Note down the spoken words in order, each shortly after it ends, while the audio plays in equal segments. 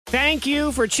Thank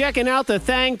you for checking out the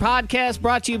Thang podcast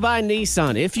brought to you by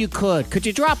Nissan. If you could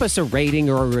you drop us a rating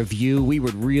or a review? We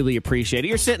would really appreciate it.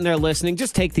 You're sitting there listening.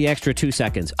 Just take the extra 2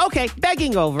 seconds. Okay,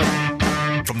 begging over.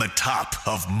 From the top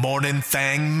of Morning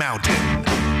Thang Mountain,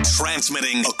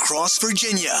 transmitting across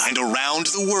Virginia and around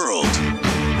the world,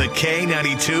 the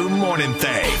K92 Morning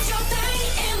Thang.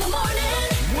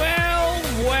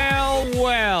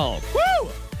 Well. Woo!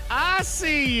 I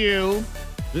see you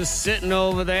just sitting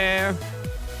over there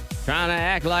trying to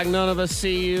act like none of us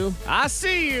see you. I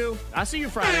see you. I see you,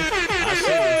 Friday. I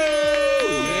see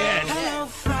you. Yes. Hello,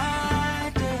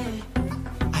 Friday.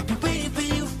 I've been waiting for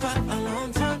you for a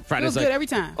long time. Friday's Feels good every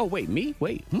time. Oh, wait, me?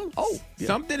 Wait. Oh. Yeah.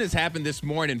 Something has happened this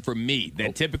morning for me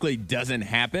that typically doesn't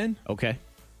happen. Okay.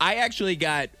 I actually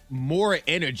got more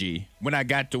energy when I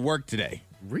got to work today.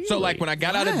 Really? So, like, when I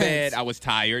got out of What? bed, I was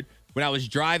tired. When I was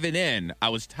driving in, I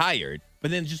was tired. But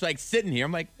then just, like, sitting here,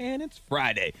 I'm like, man, it's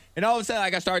Friday. And all of a sudden,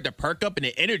 like, I started to perk up and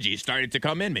the energy started to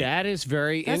come in me. That is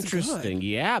very That's interesting. good.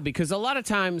 Yeah, because a lot of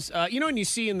times, when you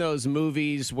see in those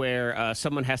movies where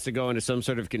someone has to go into some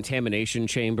sort of contamination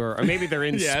chamber, or maybe they're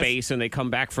in Yes. space and they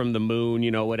come back from the moon,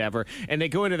 whatever, and they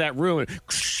go into that room and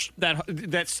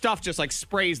that stuff just like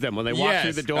sprays them when they walk Yes,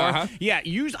 through the door. uh-huh. Yeah,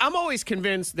 I'm always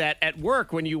convinced that at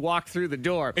work when you walk through the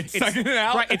door, It's sucking it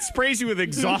out? Right, it sprays you with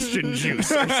exhaustion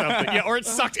juice or something. Yeah, or it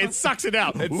sucks it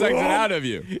out. It sucks it out of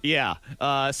you. Yeah,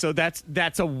 so that's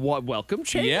a welcome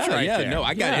change. Yeah, right yeah. there. No,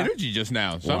 I got Yeah. energy just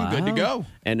now, so I'm good to go.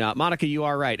 And Monica, you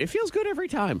are right. It feels good every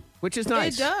time, which is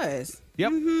nice. It does.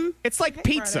 Yep. It's like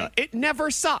pizza. Friday. It never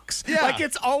sucks. Yeah. Like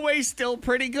it's always still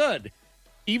pretty good,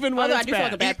 even when Although I it's do feel bad.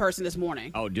 like a bad person this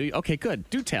morning. Oh, do you? Okay, good.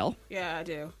 Do tell. Yeah, I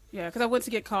do. Yeah, because I went to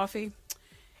get coffee,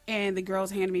 and the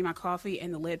girls handed me my coffee,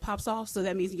 and the lid pops off. So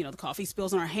that means, the coffee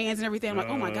spills on our hands and everything. I'm like,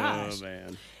 oh my gosh.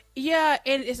 Man. Yeah,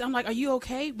 and I'm like, are you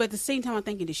okay? But at the same time, I'm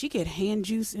thinking, did she get hand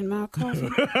juice in my coffee?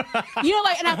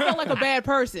 And I felt like a bad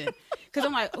person. Because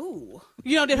I'm like, ooh.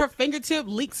 Did her fingertip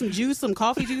leak some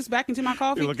coffee juice back into my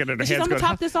coffee? You're looking at her And she's hands I'm going to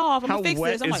going, top this off. I'm How going to fix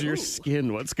wet this. I'm is like, your ooh.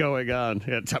 skin? What's going on?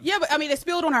 Yeah, but it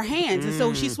spilled on her hands, and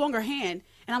so she swung her hand,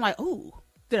 and I'm like, ooh,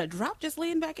 did a drop just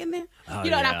land back in there? And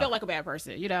yeah. I felt like a bad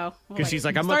person, Because she's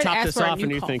like, I'm going to top this off,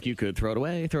 and you think you could throw it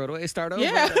away, start over.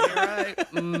 Yeah. You're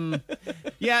right.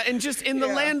 Yeah, and just in the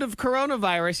land of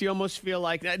coronavirus, you almost feel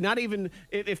like, not even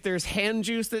if there's hand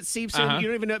juice that seeps in, you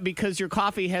don't even know, because your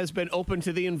coffee has been open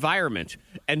to the environment,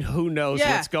 and who knows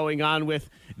what's going on with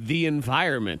the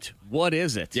environment. What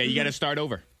is it? Yeah, you got to start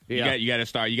over. Yeah. You got to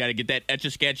start. You got to get that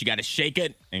Etch-a-Sketch. You got to shake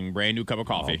it and brand new cup of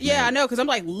coffee. Yeah, I know, because I'm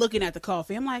like looking at the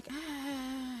coffee. I'm like,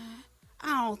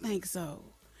 I don't think so.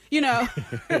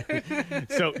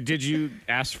 So, did you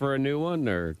ask for a new one,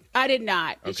 or? I did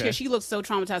not. Okay. She looked so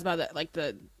traumatized by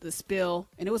the spill,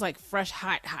 and it was like fresh,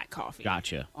 hot coffee.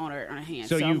 Gotcha. On her hand.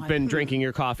 So I'm you've like, been drinking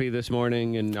your coffee this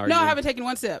morning, and No, I haven't taken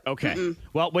one sip. Okay. Mm-mm.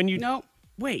 Well, when you Nope.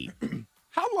 wait,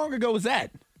 How long ago was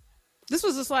that? This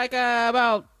was just like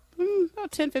about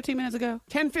 10, 15 minutes ago.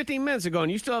 10, 15 minutes ago,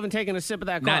 and you still haven't taken a sip of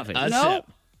that Not coffee. a Nope.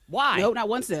 sip. Why? Nope, not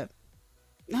one sip.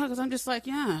 No, because I'm just like,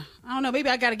 I don't know. Maybe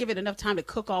I got to give it enough time to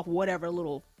cook off whatever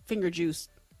little finger juice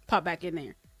pop back in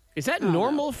there. Is that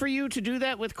normal for you to do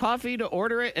that with coffee, to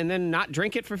order it and then not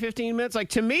drink it for 15 minutes? Like,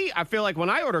 to me, I feel like when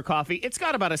I order coffee, it's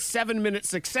got about a 7-minute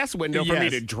success window for me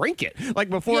Yes. to drink it. Like,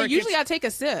 before Yeah, it usually gets... I take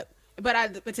a sip,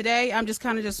 but today I'm just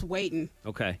kind of just waiting.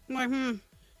 Okay. I'm like,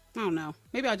 I don't know.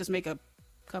 Maybe I'll just make a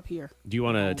cup here. Do you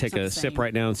want to take it's not a the sip same.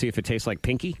 right now and see if it tastes like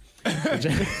Pinky?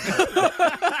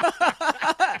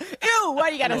 Ew, why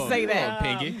you got to say that?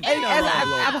 Pinky. And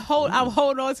I'm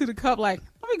holding on to the cup like,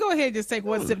 let me go ahead and just take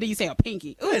one sip. Then you say a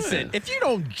pinky. Ooh, Listen, if you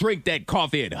don't drink that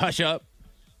coffee and hush up,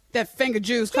 that finger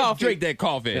juice just coffee. drink that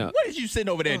coffee. Yeah. What is you sitting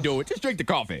over there doing? Just drink the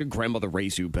coffee. Your grandmother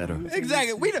raised you better.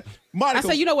 Exactly. Monica,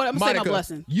 I say, you know what? I'm gonna say my Monica,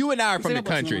 blessing. You and I are from say the my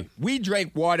blessing, country. Lord. We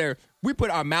drink water. We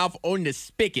put our mouth on the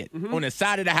spigot on the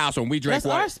side of the house when we drink That's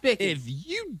water. our spigot. If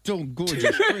you don't go and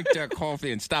just drink that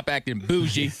coffee and stop acting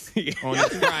bougie on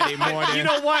this Friday morning. You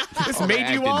know what? This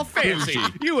made you all acting fancy.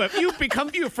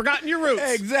 bougie. You've forgotten your roots.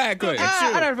 Exactly.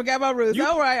 I done forgot my roots.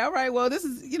 All right. Well, this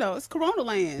is, it's Corona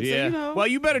land. Yeah. So, Well,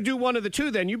 you better do one of the two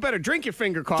then. You better drink your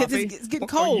finger coffee. it's getting Or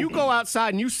cold. you go outside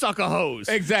and you suck a hose.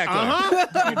 Exactly. Uh-huh.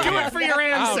 Do it for your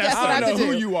ancestors. That's what I I don't have to know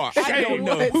who do. you are. I don't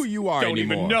know who you are Don't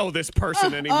anymore. even know this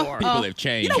person anymore. People have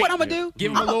changed. You know what I'm going to do?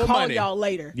 Give 'em a I'm gonna little call money. y'all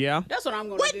later. Yeah? That's what I'm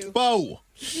going to What do. foe?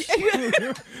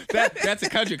 That's a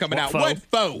country coming out. foe? What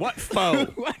foe? What foe?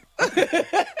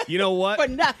 You know what? For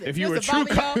nothing. If you Just were a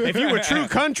Bobby if you were true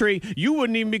country, you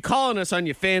wouldn't even be calling us on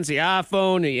your fancy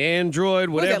iPhone, the Android,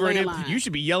 whatever it is. landline? You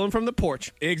should be yelling from the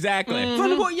porch. Exactly. From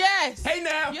the boy, yes. Hey,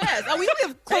 now. Yes. Oh, we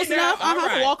live close Hey, now. enough. I All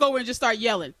have right. to walk over and just start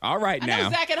yelling. All right I now. know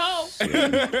Zach at home.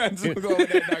 So go over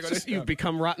there and knock on this You've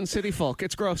become Rotten City folk.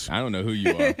 It's gross. I don't know who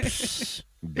you are.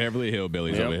 Beverly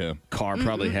Hillbillies over here. Car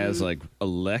probably has like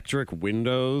electric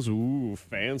windows. Ooh,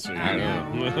 fancy.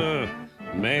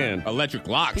 Man. Electric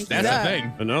locks. That's Yeah. the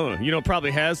thing. Another,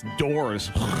 probably has doors.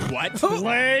 What?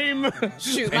 Lame.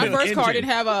 Shoot, And my an first car engine.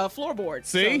 didn't have a floorboard.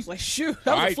 So See? I was like, shoot,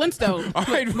 that was All a right. Flintstone. All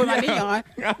right, With my knee on.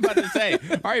 I'm about to say.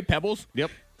 All right, Pebbles.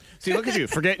 Yep. See, look at you,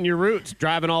 forgetting your roots,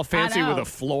 driving all fancy know. with a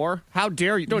floor. How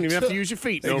dare you? Don't even have to use your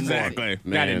feet no Exactly. more. Got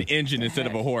Man. an engine instead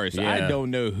of a horse. Yeah. I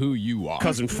don't know who you are.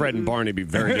 Cousin Fred and Barney be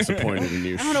very disappointed in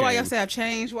you. I don't know why y'all Shame. say I've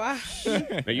changed. Why?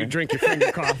 Now you drink your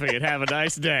finger coffee and have a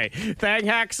nice day. Thang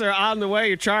hacks are on the way.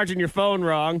 You're charging your phone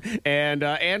wrong. And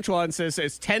Antoine says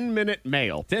it's 10-minute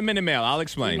mail. 10-minute mail. I'll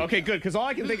explain. Okay, good, because all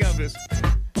I can think of is...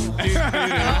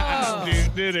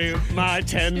 My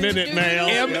 10-minute mail.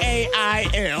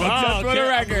 M-A-I-L. Oh, Just for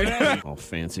the okay. record. All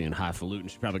fancy and highfalutin.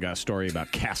 She probably got a story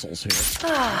about castles here.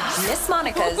 Miss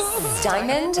Monica's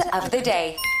Diamond of the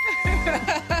Day.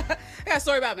 I got a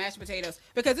story about mashed potatoes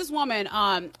because this woman,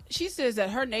 she says that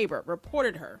her neighbor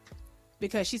reported her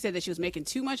because she said that she was making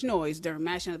too much noise during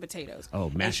mashing the potatoes. Oh,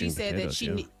 And mashing she said potatoes,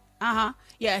 that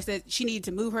yeah. said she needed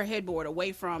to move her headboard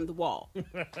away from the wall.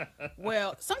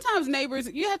 Well, sometimes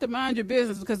neighbors, you have to mind your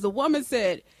business because the woman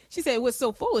said, she said what's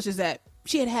so foolish is that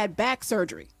she had back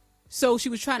surgery. So she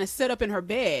was trying to sit up in her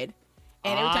bed.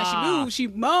 And every time she moved, she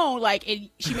moaned and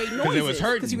she made noises was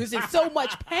hurting. because she was in so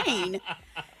much pain.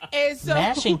 And so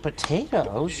Mashing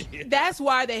potatoes? that's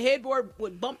why the headboard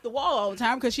would bump the wall all the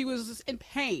time because she was in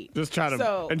pain. Just trying to,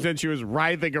 So, and then she was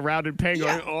writhing around in pain,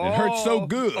 Yeah. going, "Oh, It hurts so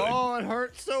good." Oh, it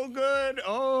hurts so good.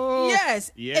 Oh,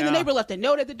 yes. Yeah. And the neighbor left a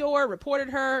note at the door, reported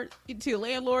her to the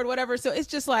landlord, whatever. So it's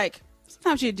just like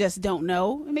sometimes you just don't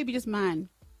know. And maybe just mind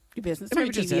your business. Turn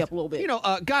your TV up a little bit.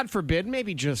 God forbid,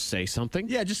 maybe just say something.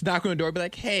 Yeah, just knock on the door and be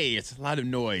like, hey, it's a lot of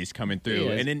noise coming through.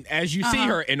 Yeah. And then as you see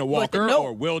her in a With the walker note.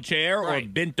 or wheelchair or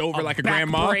Right. bent over like a back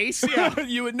grandma, brace, yeah.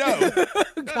 you would know.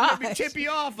 Gosh. Maybe tip you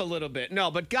off a little bit. No,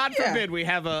 but God Yeah. forbid we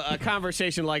have a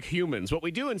conversation like humans. What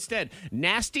we do instead,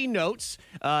 nasty notes.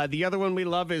 The other one we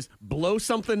love is blow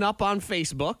something up on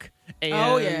Facebook. And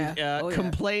Oh, yeah. Oh, yeah.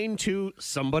 complain to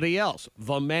somebody else,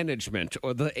 the management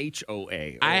or the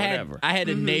HOA or whatever. I had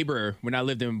a neighbor when I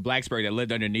lived in Blacksburg that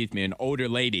lived underneath me, an older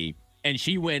lady, and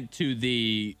she went to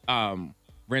the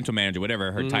rental manager,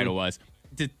 whatever her title was,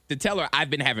 to tell her I've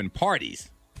been having parties.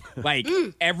 Like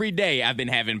every day I've been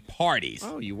having parties.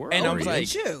 Oh, you were And I was already.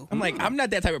 like, you. I'm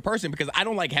not that type of person because I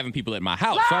don't like having people at my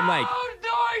house. So I'm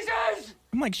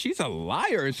like, she's a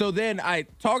liar. So then I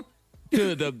talked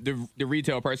to the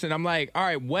retail person. I'm like, all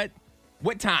right, what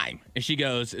time? And she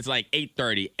goes, it's like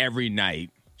 8:30 every night.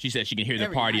 She says she can hear the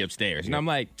Every party night. upstairs. And I'm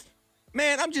like,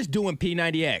 man, I'm just doing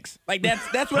P90X. Like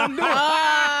that's what I'm doing.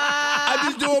 I'm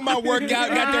just doing my workout,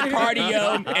 got their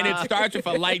cardio, and it starts with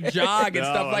a light jog and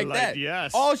stuff like that.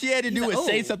 yes. All she had to do like, was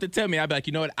say "Oh." something to me. I'd be like,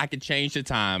 you know what? I could change the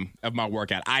time of my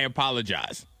workout. I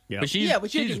apologize. Yeah. But she, Yeah, but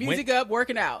you she had just your went- music up,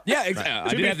 working out. Yeah, exactly. I To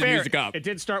did be have the fair, music up. it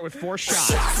did start with 4 shots.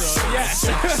 So.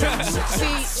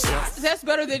 See, that's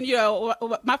better than,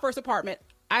 my first apartment.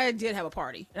 I did have a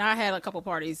party. And I had a couple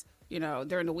parties,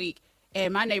 during the week.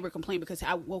 And my neighbor complained because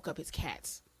I woke up his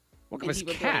cats. Woke up And his he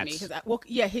reported me cats?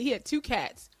 'cause he had 2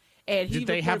 cats. And he Did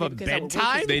they have a reported me because I would wake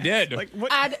bedtime? his They did. Like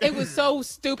what? It was so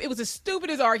stupid. It was the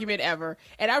stupidest argument ever.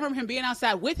 And I remember him being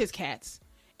outside with his cats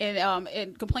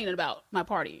and complaining about my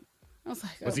party. I was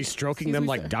like, Was he stroking excuse them me,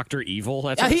 like sir. Dr. Evil?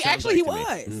 That's Yeah, what it he sounds actually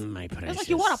like he to me. was. My I precious. was like,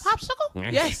 you want a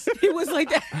popsicle? Yes, he was like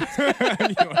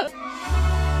that.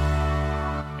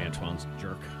 Antoine's a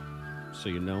jerk, so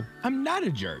you know. I'm not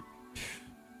a jerk.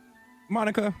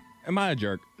 Monica, am I a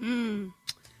jerk? I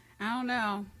don't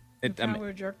know. It- If I I mean, were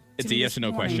a jerk it's to a me yes this or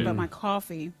no morning question. About my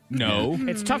coffee. No.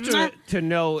 It's tough to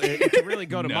know to really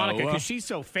go to No. Monica because she's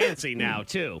so fancy now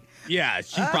too. Yeah,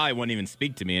 she probably won't even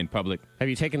speak to me in public. Have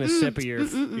you taken a sip of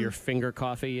your finger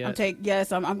coffee yet?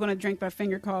 I'm going to drink my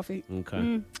finger coffee.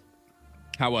 Okay.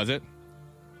 How was it?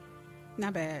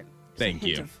 Not bad. Just Thank a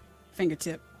hint you. of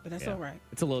fingertip, but that's all right.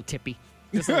 It's a little tippy.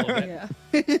 Just a little bit.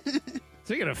 Yeah.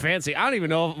 Speaking of fancy, I don't even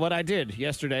know what I did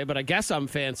yesterday, but I guess I'm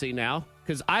fancy now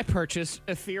because I purchased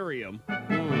Ethereum.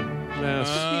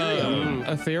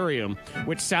 Yes. Ethereum,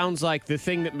 which sounds like the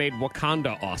thing that made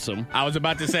Wakanda awesome. I was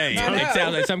about to say, it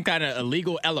sounds like some kind of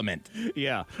illegal element.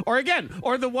 Yeah. Or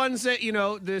the ones that,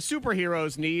 the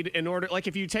superheroes need in order, like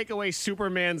if you take away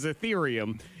Superman's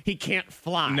Ethereum, he can't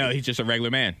fly. No, he's just a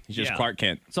regular man. He's just Yeah. Clark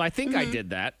Kent. So I think I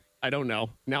did that. I don't know.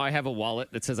 Now I have a wallet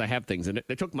that says I have things in it.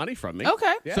 They took money from me.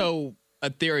 Okay. Yeah. So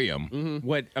Ethereum,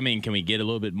 can we get a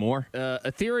little bit more?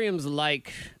 Ethereum's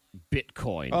like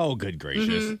Bitcoin. Oh, good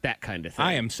gracious. That kind of thing.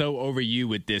 I am so over you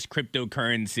with this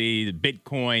cryptocurrency, the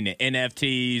Bitcoin, the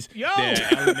NFTs, Yo! the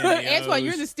Aluminios, Antoine,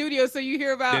 you're in the studio, so you hear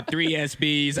the about 3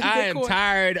 SBs. I am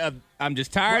Bitcoin. I'm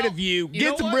just tired of you. you know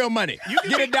Get some what? real money.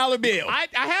 Get a dollar bill. I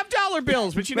have dollar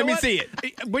bills, but you know Let me what? see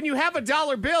it. When you have a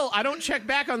dollar bill, I don't check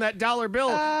back on that dollar bill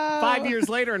 5 years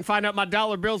later and find out my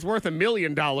dollar bill's worth $1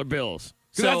 million bills.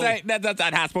 So that's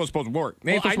not how it's supposed to work. It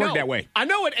ain't supposed to work that way. I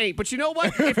know it ain't, but you know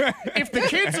what? If the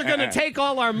kids are going to take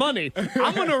all our money,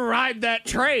 I'm going to ride that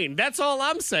train. That's all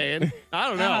I'm saying. I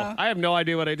don't know. I have no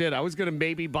idea what I did. I was going to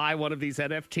maybe buy one of these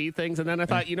NFT things, and then I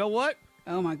thought, you know what?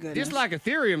 Oh my goodness. Just like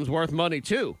Ethereum's worth money,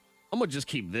 too. I'm going to just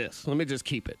keep this. Let me just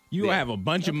keep it. You have a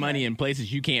bunch of money in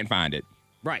places you can't find it.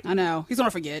 Right. I know. He's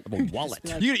gonna forget. A wallet.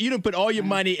 You done put all your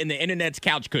money in the internet's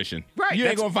couch cushion. Right. You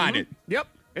ain't that's- gonna find it. Yep.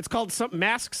 It's called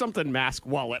mask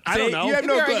wallet. I See, don't know. you have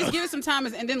It'll no be all right. clue. Just give it some time,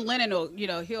 and then Lennon will,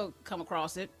 he'll come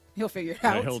across it. He'll figure it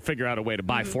out. He'll figure out a way to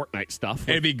buy Fortnite stuff.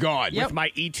 It'd be gone. With my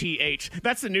ETH.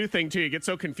 That's the new thing, too. You get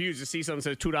so confused to see something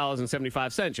that says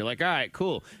 $2.75. You're like, all right,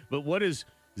 cool. But what is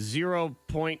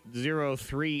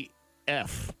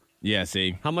 0.03F? Yeah,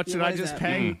 see. How much did what I is just that?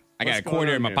 pay? I got What's a quarter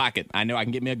going in my on here? pocket. I know I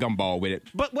can get me a gumball with it.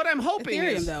 But what I'm hoping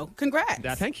Ethereum, is... though. Congrats.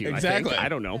 Thank you. Exactly. I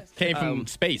don't know. Came from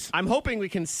space. I'm hoping we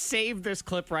can save this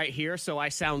clip right here so I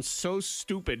sound so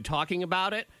stupid talking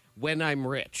about it when I'm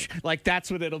rich. Like,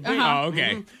 that's what it'll be. Oh,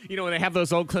 okay. You know, when they have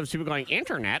those old clips, people going,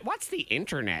 internet? What's the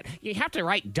internet? You have to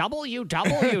write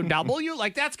www.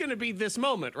 Like, that's going to be this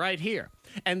moment right here.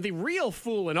 And the real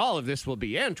fool in all of this will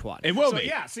be Antoine. It will So, be.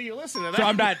 Yeah, so you listen to that. So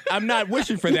I'm not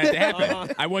wishing for that to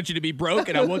happen. I want you to be broke,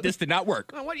 and I want this to not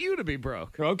work. I want you to be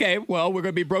broke. Okay, well, we're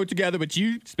going to be broke together, but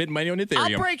you spend money on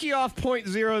Ethereum. I'll break you off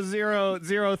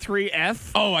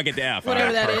 0.0003F. Oh, I get the F. Whatever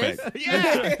All right, that is. perfect.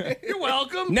 Yeah, you're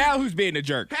welcome. Now who's being a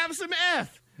jerk? Have some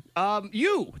F.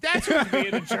 You. That's who's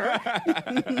being a jerk.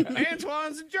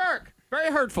 Antoine's a jerk. Very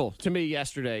hurtful to me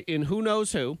yesterday in Who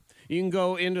Knows Who. You can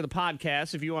go into the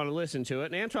podcast if you want to listen to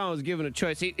it. And Antoine was given a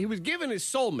choice. He was given his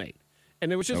soulmate. And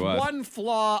there was just one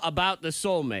flaw about the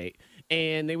soulmate.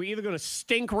 And they were either going to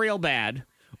stink real bad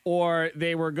or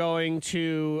they were going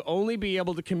to only be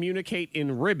able to communicate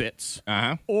in ribbits.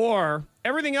 Uh-huh. Or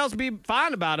everything else be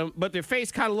fine about them, but their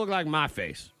face kind of looked like my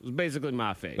face. It was basically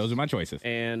my face. Those are my choices.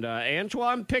 And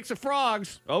Antoine picks the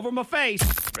frogs over my face.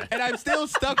 And I'm still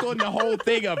stuck on the whole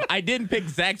thing of I didn't pick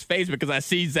Zach's face because I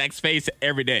see Zach's face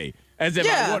every day. As if I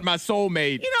Yeah. want my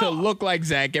soulmate to look like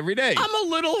Zach every day. I'm a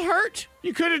little hurt.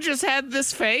 You could have just had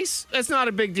this face. That's not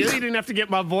a big deal. You didn't have to get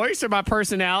my voice or my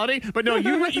personality. But no,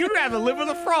 you'd rather live with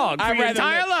a frog for your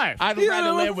entire life. I'd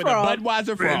rather live with a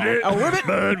Budweiser frog. A ribbit?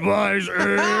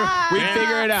 Budweiser. We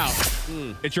figure it out.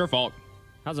 It's your fault.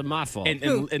 How's it my fault?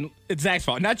 And it's Zach's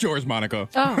fault, not yours, Monica.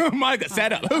 Monica,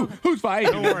 set up. Who's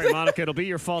fighting? Don't worry, Monica. It'll be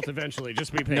your fault eventually.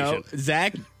 Just be No, patient.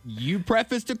 Zach, you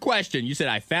prefaced the question. You said,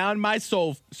 I found my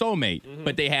soulmate,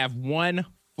 but they have one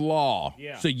flaw.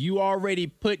 Yeah. So you already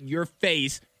put your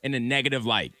face in a negative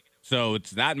light. So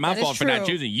it's not my That is fault for not true.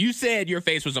 choosing. You said your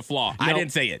face was a flaw. I No.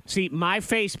 didn't say it. See, my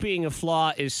face being a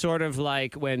flaw is sort of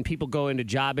like when people go into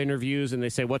job interviews and they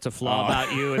say, "What's a flaw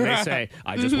about you?" And they say,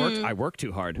 "I just worked. I work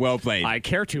too hard. Well played. I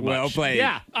care too much. Well played.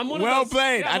 Yeah, I'm one well of those.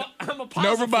 played. Yeah, I'm a no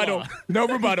positive rebuttal. flaw. No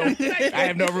rebuttal. I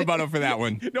have no rebuttal for that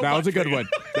one. That was a good one.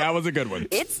 That was a good one.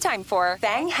 It's time for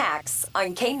Bang Hacks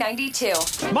on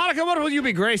K92. Monica, what will you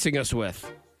be gracing us with?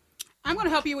 I'm going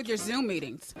to help you with your Zoom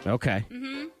meetings. Okay.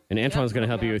 And Antoine's going to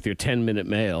help you with your 10-minute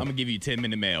mail. I'm going to give you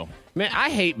 10-minute mail. Man,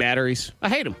 I hate batteries. I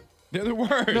hate them. They're the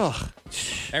worst. Ugh.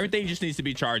 Everything just needs to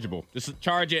be chargeable. Just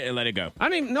charge it and let it go. I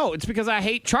don't even know. It's because I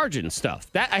hate charging stuff.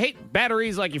 I hate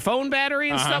batteries like your phone battery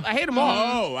and stuff. I hate them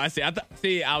all. Oh, I see.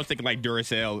 I was thinking like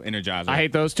Duracell Energizer. I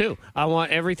hate those too. I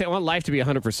want everything. I want life to be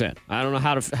 100%. I don't know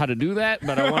how to do that,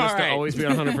 but I want us to All right. always be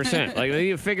 100%. Like they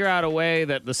need to figure out a way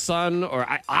that the sun or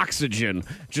oxygen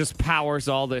just powers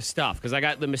all this stuff. Because I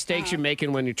got the mistakes you're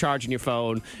making when you're charging your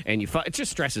phone, and it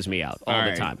just stresses me out all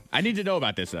the right. time. I need to know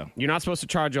about this though. You're not supposed to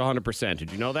charge 100%.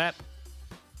 Did you know that?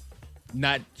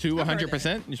 Not to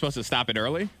 100%. You're supposed to stop it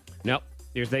early. Nope.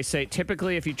 They say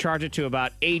typically if you charge it to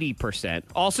about 80%.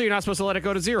 Also, you're not supposed to let it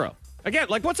go to 0. Again,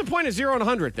 like what's the point of 0 and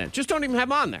 100 then? Just don't even have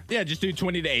them on there. Yeah, just do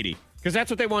 20 to 80. Because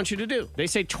that's what they want you to do. They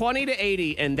say 20 to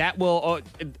 80, and that will,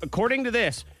 according to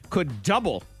this, could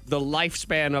double the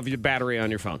lifespan of your battery on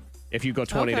your phone if you go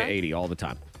 20 to 80 all the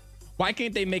time. Why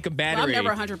can't they make a Well, battery? I'm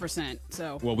never 100%.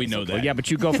 So. Well, we know that. Well, yeah, but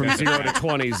you go from 0 to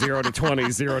 20, 0 to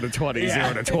 20, 0 to 20,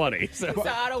 0 to 20. So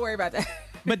I don't worry about that.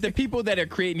 But the people that are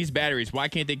creating these batteries, why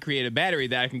can't they create a battery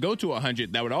that I can go to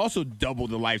 100 that would also double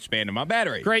the lifespan of my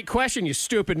battery? Great question, you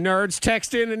stupid nerds.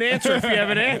 Text in and answer if you have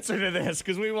an answer to this,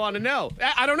 because we want to know.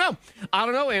 I don't know. I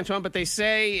don't know, Antoine, but they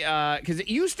say, because it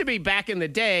used to be back in the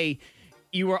day,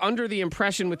 you were under the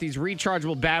impression with these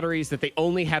rechargeable batteries that they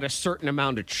only had a certain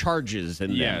amount of charges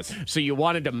in them. Yes. So you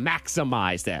wanted to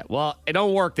maximize that. Well, it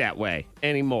don't work that way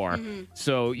anymore.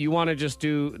 So you want to just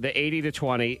do the 80 to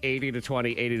 20, 80 to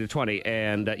 20, 80 to 20.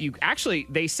 And you actually,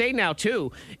 they say now,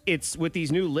 too, it's with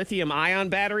these new lithium-ion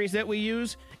batteries that we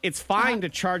use, it's fine to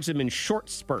charge them in short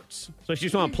spurts. So if you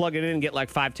just want to plug it in and get like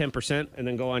 5-10% and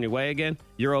then go on your way again,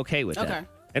 you're okay with that. Okay.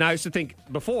 And I used to think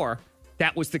before,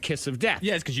 that was the kiss of death.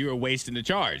 Yes, because you were wasting the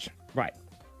charge. Right.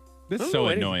 This is so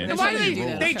annoying. And There's why so do many they,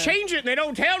 rules. they change it and they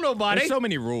don't tell nobody? There's so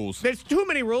many rules. There's too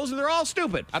many rules and they're all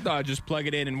stupid. I thought I'd just plug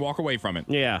it in and walk away from it.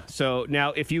 Yeah. So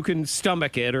now if you can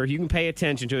stomach it or you can pay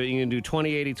attention to it, you can do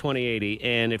 2080, 2080.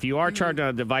 And if you are charging on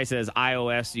a device as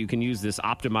iOS, you can use this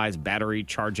optimized battery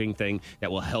charging thing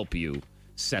that will help you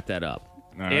set that up.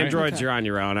 All right. Androids, you're on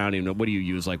your own. I don't even know. What do you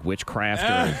use? Like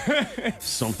Witchcraft or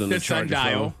something The to charge your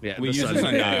sundial. phone? Yeah, We the use the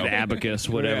sundial. The abacus,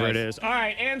 whatever Yes. it is. All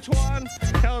right, Antoine,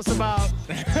 tell us about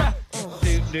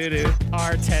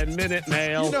our 10-minute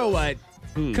mail. You know what?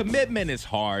 Commitment is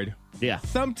hard. Yeah.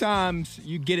 Sometimes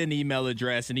you get an email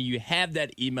address and then you have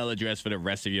that email address for the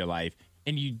rest of your life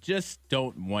and you just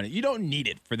don't want it. You don't need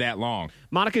it for that long.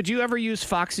 Monica, do you ever use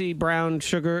Foxy Brown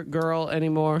Sugar Girl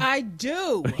anymore? I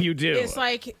do. You do? It's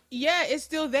like, yeah, it's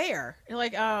still there.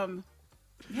 Like,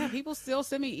 yeah, people still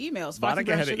send me emails.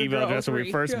 Monica had an Foxy email Brown address Sugar when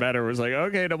we Girl first 03. met her. It was like,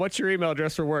 okay, now what's your email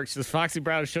address for work? She says Foxy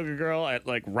Brown Sugar Girl at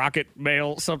like Rocket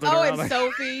Mail, something Oh, around and there.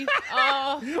 Sophie.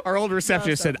 Oh, Our old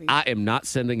receptionist said, Sophie. I am not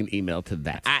sending an email to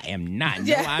that. I am not. No,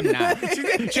 Yeah. I'm not.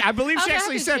 I believe she Okay, I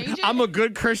actually can said, change it. I'm a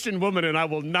good Christian woman and I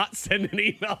will not send an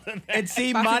email to that. And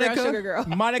see, Foxy Brown Sugar Monica, Girl.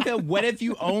 Monica, what if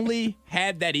you only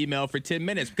had that email for 10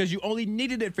 minutes? Because you only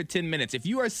needed it for 10 minutes. If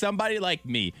you are somebody like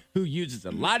me who uses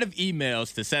a lot of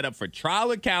emails to set up for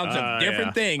trial accounts of different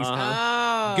yeah. things,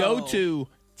 Oh. go to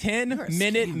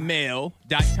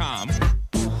 10minutemail.com.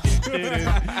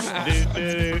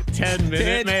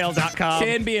 10minutemail.com.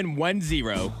 10 being 10,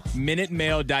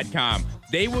 minutemail.com.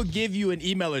 They will give you an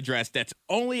email address that's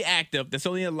only active, that's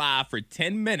only alive for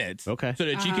 10 minutes. Okay. So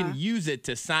that you can use it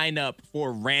to sign up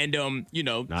for random,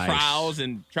 Nice. trials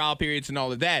and trial periods and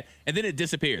all of that. And then it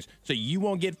disappears. So you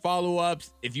won't get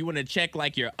follow-ups. If you want to check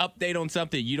like your update on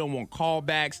something, you don't want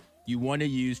callbacks. You want to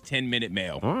use 10-minute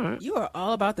mail. All right. You are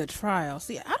all about the trial.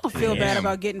 See, I don't feel bad am.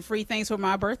 about getting free things for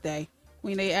my birthday.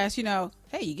 When they ask, hey,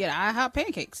 you get IHOP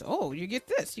pancakes. Oh, you get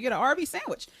this. You get an Arby's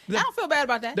sandwich. I don't feel bad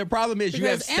about that. The problem is you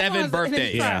have Because 7 Antoine's in his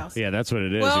birthdays. trial. Yeah, Trials. yeah, that's what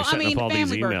it is. Well, You're setting I mean, up all these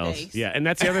family emails. birthdays. Yeah, and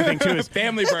that's the other thing, too, is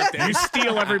Family birthday. you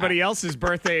steal everybody else's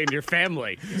birthday in your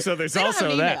family. So there's They don't have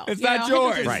also an that. email. It's You not know,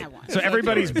 yours. Hippie Right. doesn't have one. So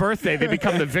everybody's birthday, they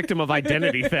become the victim of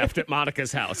identity theft at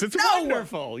Monica's house. It's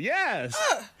wonderful. Yes.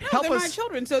 No, Help they're my us.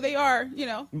 children, so they are,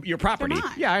 Your property. they're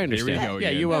mine. Yeah, I understand. Here we go Yeah,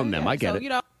 again. you own them. Yeah, I get so,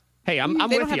 it. Hey, I'm they don't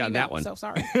with have you on email, that one. So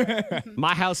sorry.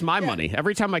 My house, my money.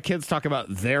 Every time my kids talk about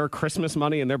their Christmas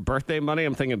money and their birthday money,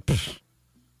 I'm thinking,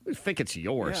 I think it's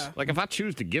yours. Yeah. Like, if I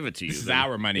choose to give it to you. This is then-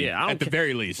 our money, I don't at the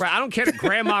very least. Right, I don't care that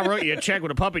Grandma wrote you a check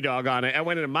with a puppy dog on it and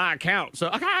went into my account.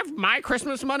 So I have my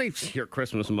Christmas money. Your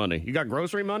Christmas money. You got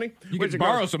grocery money? You Where's can your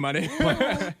borrow some money.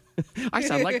 I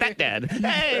sound like that dad.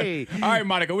 Hey. All right,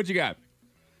 Monica, what you got?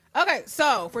 Okay,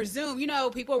 so for Zoom,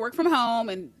 people work from home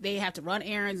and they have to run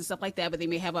errands and stuff like that, but they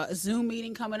may have a Zoom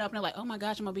meeting coming up and they're like, oh my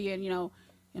gosh, I'm going to be in,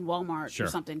 in Walmart Sure. or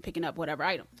something, picking up whatever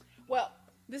item. Well,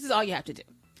 this is all you have to do.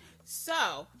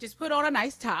 So just put on a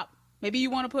nice top. Maybe you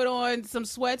want to put on some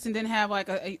sweats and then have like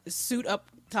a suit up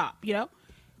top,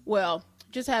 Well,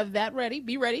 just have that ready,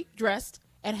 be ready, dressed,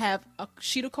 and have a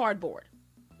sheet of cardboard.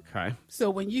 Okay. So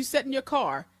when you sit in your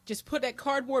car, just put that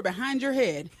cardboard behind your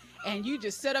head and you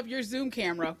just set up your Zoom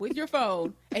camera with your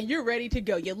phone and you're ready to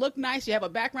go. You look nice. You have a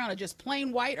background of just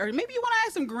plain white, or maybe you want to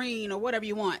add some green or whatever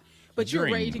you want, but you're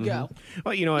Green. ready to go.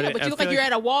 Well, you know what? Yeah, but I you look feel like you're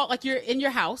at a wall, like you're in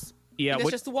your house. Yeah,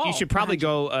 That's just the wall you should probably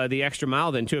behind go the extra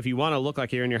mile then too. If you want to look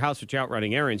like you're in your house but you're out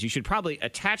running errands, you should probably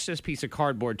attach this piece of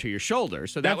cardboard to your shoulder.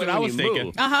 So That's that way what I when was you thinking.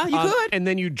 move, You could. and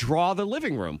then you draw the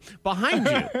living room behind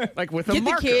you, like with a Get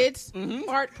marker. the kids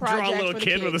art project. Draw a little for the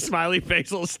kid with a kids. smiley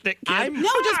face, little stick kid. No,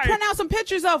 just print out some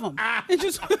pictures of them and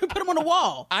just put them on the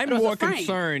wall. I'm But it was more a frame.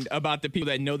 concerned about the people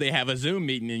that know they have a Zoom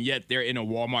meeting and yet they're in a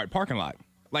Walmart parking lot.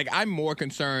 Like, I'm more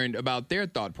concerned about their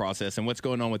thought process and what's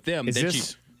going on with them. Is that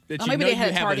this- that Oh, you maybe know they had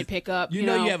you a have Target pickup, You you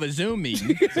know know. you have a Zoom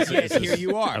meeting. Yet here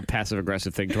you are. A passive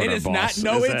aggressive thing toward It our is boss.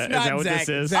 not. No, is it's that, not. Is that what Zach, this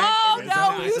is? Zach, Oh, it is no,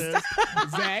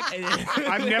 not. you Zach.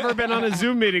 I've never been on a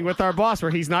Zoom meeting with our boss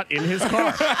where he's not in his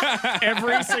car.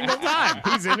 Every single time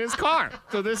he's in his car.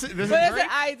 So this is But that's very, an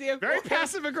idea. very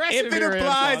passive aggressive. If it here,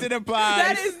 applies, Antoine. it applies.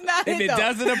 That is not If it, it though.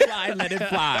 doesn't apply, let it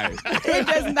fly. It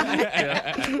does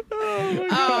not.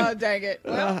 Oh, dang it.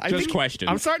 Well, I Just think- questions.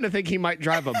 I'm starting to think he might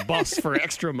drive a bus for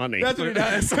extra money. That's what he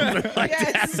does. Something like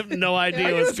Yes. that. I have no idea Are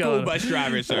you a what's school going on. bus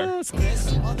driver, sir? Let's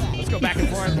go back and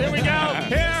forth. Here we go.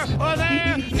 Here or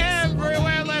there,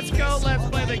 everywhere. Let's go. Let's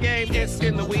play the game. It's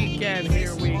in the weekend.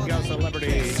 Here we go. Celebrity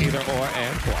either or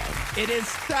and one. It is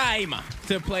time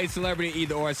to play Celebrity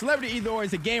Either Or. Celebrity Either Or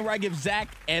is a game where I give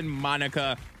Zach and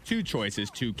Monica two choices,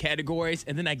 two categories,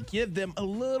 and then I give them a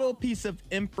little piece of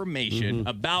information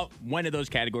about one of those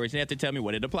categories, and they have to tell me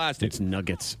what it applies to. It's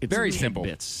nuggets. It's Very simple.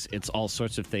 tidbits. It's all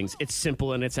sorts of things. It's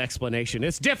simple in its explanation.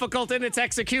 It's difficult in its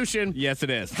execution. Yes, it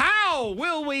is. How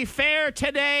will we fare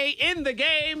today in the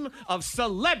game of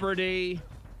Celebrity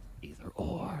Either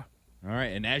Or? All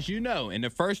right, and as you know, in the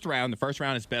first round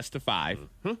is best of 5,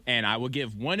 and I will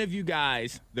give one of you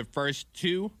guys the first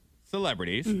two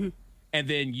celebrities, and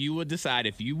then you will decide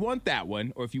if you want that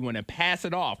one or if you want to pass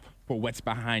it off for what's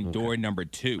behind door number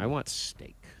 2. I want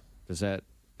steak. Does that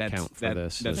count for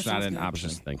this? That's not an I was option.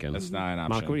 just thinking. That's not an option.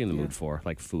 Monica, what are you in the mood for,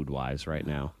 like food-wise right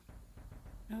now?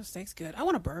 oh, steak's good. I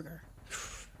want a burger.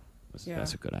 Yeah.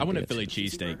 That's a good idea. I want a Philly too.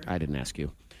 cheesesteak. I didn't ask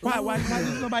you. Why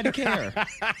does nobody care?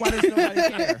 Why does nobody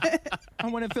care? I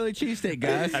want a Philly cheesesteak,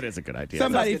 guys. That is a good idea.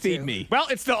 Somebody That's good feed too. me. Well,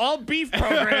 it's the all beef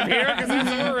program here because that's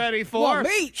what we're ready for. Well,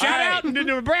 meat. Shout All right. out to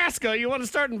Nebraska. You want to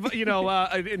start,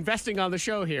 investing on the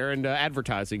show here and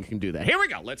advertising? You can do that. Here we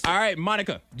go. Let's. All right,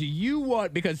 Monica, do you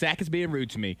want, because Zach is being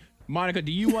rude to me, Monica,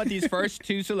 do you want these first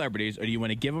two celebrities or do you want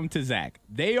to give them to Zach?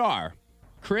 They are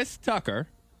Chris Tucker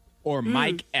or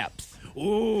Mike Epps.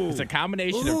 Ooh. It's a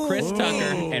combination of Chris Tucker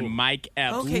and Mike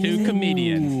Epps, Okay. two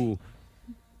comedians. Ooh.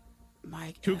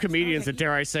 Mike, Two comedians that,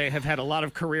 dare I say, have had a lot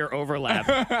of career overlap.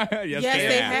 Yes,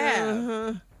 they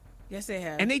have. Yes, they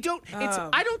have. And they don't,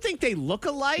 I don't think they look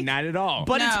alike. Not at all.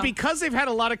 But it's No. because they've had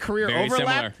a lot of career Very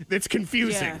overlap. similar. It's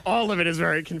confusing. Yeah. All of it is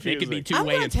very They confusing. could be two I'm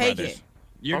gonna Wayans take brothers. it.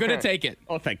 You're Okay. going to take it.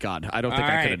 Oh, thank God. I don't think All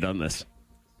I could right. have done this.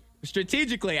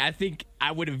 Strategically, I think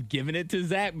I would have given it to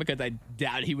Zach because I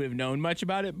doubt he would have known much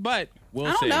about it, but we'll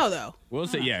I don't see. know, though. We'll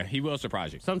see. Yeah, he will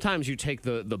surprise you. Sometimes you take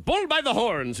the bull by the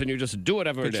horns and you just do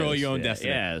whatever Control it is. your own Yeah,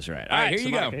 destiny. Yeah, that's right. All right, here so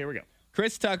you go. Monica, Here we go.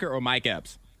 Chris Tucker or Mike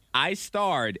Epps. I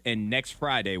starred in Next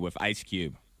Friday with Ice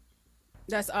Cube.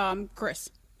 That's Chris.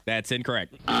 That's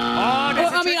incorrect. Oh,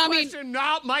 that's Well, a trick I mean- question.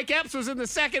 No, Mike Epps was in the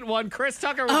second one. Chris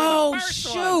Tucker was Oh, in the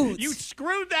first one. shoot. You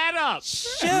screwed that up.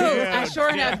 Shoot, I sure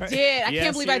enough did. I Yes,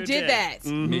 can't believe I you did did. that.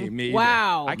 Me either.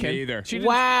 Wow. I can. Me either. She didn't-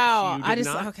 Wow. you I did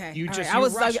just not. okay. You All just right.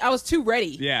 you rushed. I was too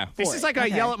ready. Yeah. This for is it. like I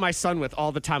Okay. yell at my son with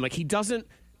all the time. Like he doesn't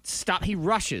stop. He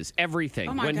rushes everything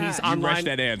Oh my when he's God. You online. rushed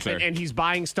that answer. and he's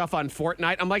buying stuff on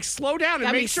Fortnite. I'm like, slow down and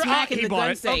Got me make sure smacking he the bought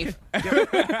gun it. safe.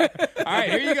 Okay. All right,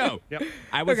 here you go. Yep.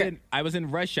 I was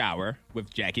in Rush Hour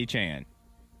with Jackie Chan.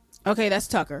 Okay, that's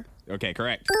Tucker. Okay,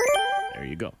 correct. There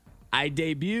you go. I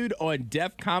debuted on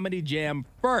Def Comedy Jam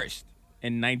first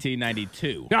in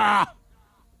 1992. Ah,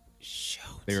 Shoot.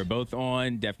 They were both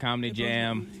on Def Comedy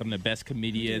Jam. Some of the best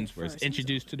comedians were first.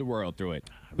 introduced to the world through it.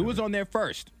 Who was on there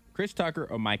first? Chris Tucker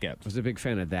or Mike Epps? was a big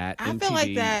fan of that. I feel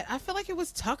like that. I feel like it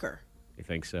was Tucker. You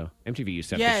think so? MTV used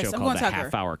to have Yes, a show I'm called the going Tucker.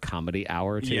 Half-Hour Comedy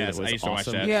Hour too. Yes, that was I used to watch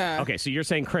awesome. that. Yeah. Okay, so you're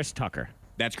saying Chris Tucker?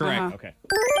 That's correct. Uh-huh. Okay.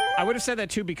 I would have said that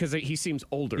too because he seems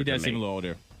older. He does than seem a me. little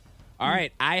older. All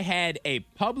right, I had a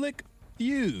public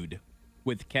feud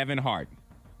with Kevin Hart.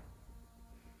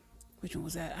 Which one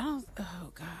was that? I don't.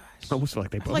 Oh gosh. I almost feel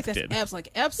like they I both feel like that's did. Epps. Like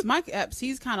Epps, Mike Epps.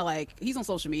 He's kind of like he's on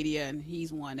social media and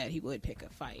he's one that he would pick a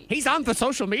fight. He's on the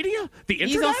social media, the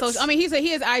He's internet. on social. I mean, he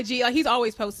has IG. Like he's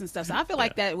always posting stuff. So I feel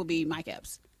like that would be Mike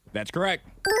Epps. That's correct.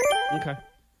 Okay.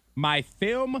 My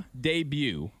film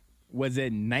debut was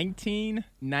in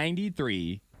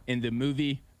 1993 in the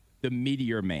movie The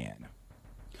Meteor Man.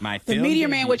 My The film Meteor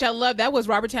debut- Man, which I love, that was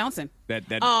Robert Townsend. that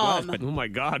was, but Oh my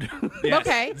God. yes,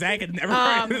 Okay. Zach had never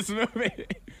heard of this movie.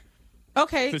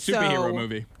 Okay, It's a superhero so,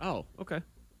 movie. Oh, okay.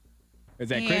 Is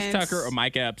that Chris And- Tucker or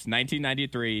Mike Epps'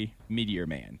 1993 Meteor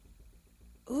Man?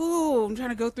 Ooh, I'm trying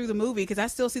to go through the movie because I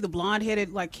still see the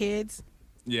blonde-headed like kids.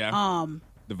 Yeah.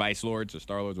 The Vice Lords or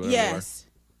Star Lords, whatever Yes.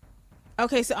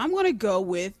 Okay, so I'm gonna go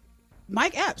with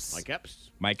Mike Epps. Like Epps. they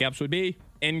were. Mike Epps would be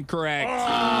incorrect.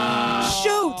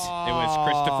 Shoot. It was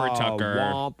Christopher Tucker.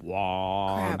 Womp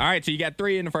womp. Crap. All right, so you got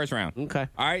 3 in the first round. Okay.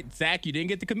 All right, Zach, you didn't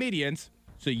get the comedians,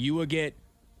 so you will get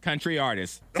country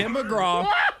artists. Tim McGraw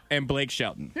and Blake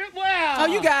Shelton. Oh,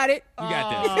 you got it. You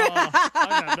got this.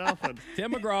 I got nothing.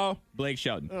 Tim McGraw, Blake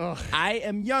Shelton. I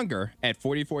am younger at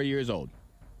 44 years old.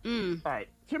 All right.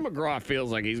 Tim McGraw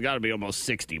feels like he's got to be almost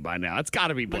 60 by now. It's got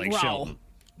to be Blake McGraw. Shelton.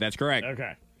 That's correct.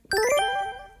 Okay.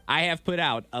 I have put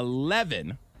out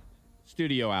 11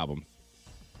 studio albums.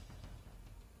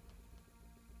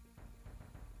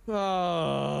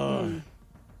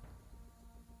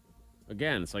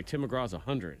 Again, it's like Tim McGraw's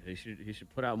 100. He should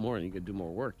put out more, and he could do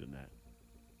more work than that.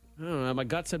 I don't know. My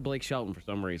gut said Blake Shelton for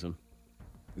some reason.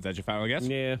 Is that your final guess?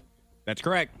 Yeah. That's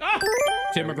correct.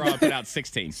 Tim McGraw put out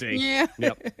 16. See. Yeah.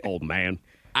 Yep. Old man.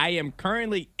 I am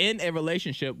currently in a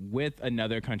relationship with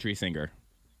another country singer.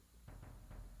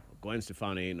 Gwen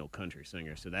Stefani ain't no country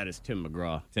singer, so that is Tim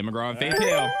McGraw. Tim McGraw and Faith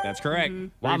Hill. That's correct.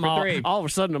 Well, Three for three. all of a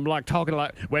sudden, I'm like talking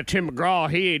like, well, Tim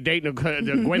McGraw, he ain't dating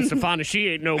no Gwen Stefani. She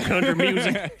ain't no country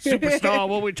music superstar.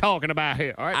 What we talking about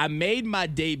here? All right. I made my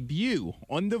debut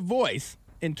on The Voice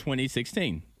in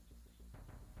 2016.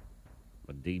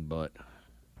 A D butt.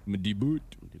 My debut.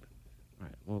 All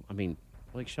right. Well, I mean,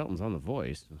 Blake Shelton's on The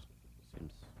Voice.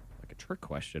 Seems like a trick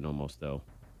question almost, though.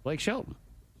 Blake Shelton.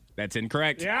 That's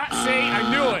incorrect. Yeah, see,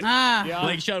 I knew it. Ah.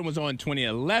 Blake Shelton was on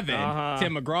 2011.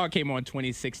 Tim McGraw came on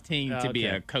 2016 to be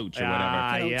Okay. a coach or Ah,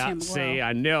 whatever. yeah. Tim McGraw. See,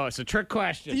 I know it's a trick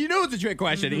question. You know it's a trick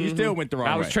question, and you still went the wrong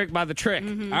I was way. tricked by the trick. All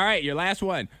right, your last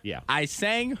one. Yeah. I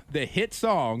sang the hit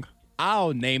song,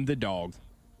 I'll Name the Dogs.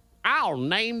 I'll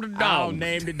name the dog. I'll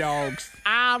name the dogs.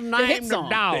 I'll name hit the song.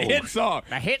 dog. The hit song.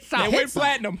 The hit song. They Hit went song.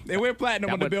 platinum. They went platinum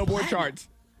That on the went Billboard platinum. charts.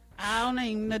 I'll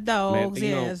name the Man, dogs.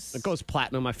 you know, Yes. it goes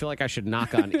platinum. I feel like I should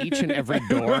knock on each and every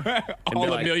door. and All be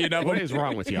a like, million of What them. is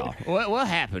wrong with y'all? What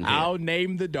happened here? I'll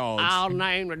name the dogs. I'll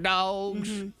name the dogs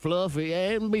Fluffy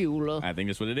and Beulah. I think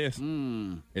that's what it is.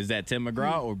 Is that Tim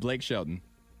McGraw or Blake Shelton?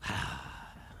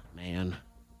 Man.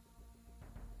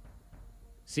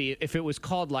 See, if it was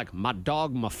called like My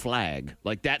Dog, My Flag,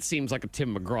 like that seems like a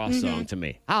Tim McGraw song to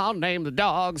me. I'll name the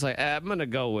dogs. Like, I'm going to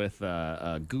go with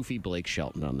goofy Blake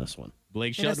Shelton on this one.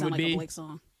 Blake It does Shelton sound would like a be Blake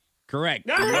song. correct.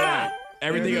 Yeah.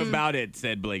 Everything about it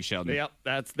said Blake Shelton. Yep,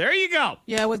 there you go.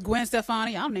 Yeah, with Gwen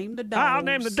Stefani, I'll name the dogs. I'll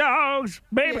name the dogs,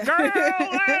 baby girl. All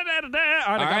right,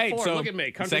 All I right, got four. so Look at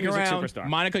me, country second music round, superstar.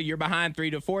 Monica, you're behind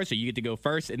 3-4, so you get to go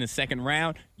first in the second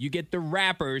round. You get the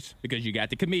rappers because you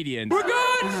got the comedians. We're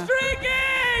going streaking.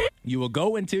 You will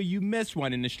go until you miss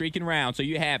one in the streaking round. So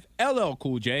you have LL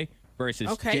Cool J versus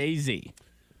Okay. Jay-Z.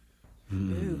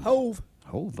 Ooh, Hove.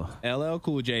 Hova. LL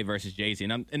Cool J versus Jay-Z.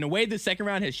 And the way the second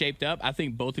round has shaped up, I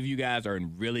think both of you guys are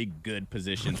in really good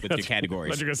positions with your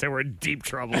categories. You're gonna say we're in deep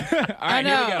trouble. All right,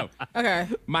 here we go. Okay.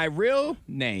 My real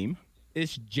name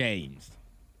is James.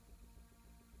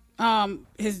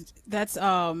 That's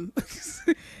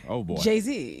Oh, boy.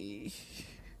 Jay-Z.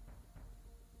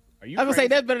 Are you I'm gonna say crazy?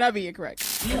 that better not be incorrect.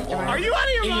 Are you out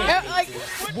of your mind? Like,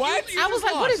 What? I was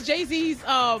like, what is Jay-Z's?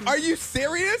 Are you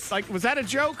serious? Like, was that a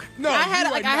joke? No, I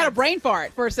had a brain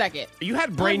fart for a second. You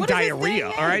had brain what is his diarrhea.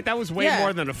 name? All right, that was way Yeah.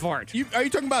 more than a fart. Are you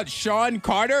talking about Sean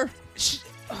Carter?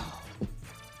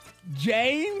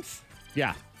 James?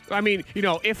 Yeah. I mean, you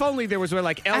know, if only there was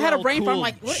like LL I had a brain Cool fart. I'm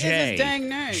like, what is J. his dang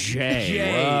name?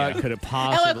 Jay. What could it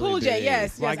possibly LL Cool J. be?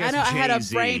 Yes, Well, yes. guess I know. I had a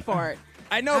Jay-Z. brain fart.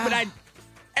 I know, but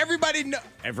everybody know.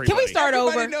 Everybody. Can we start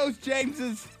Everybody over? knows James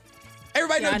is.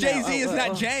 Everybody Yeah, knows I know. Jay-Z is not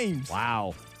Oh. James.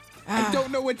 Wow. I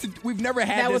don't know what to. We've never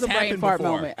had That this was a brain happen fart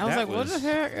before. moment. I was That like, what the was-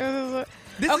 heck?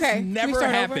 This Okay, has can we never start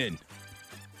over? happened.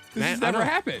 This Man, has I never don't-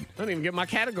 happened. I don't even get my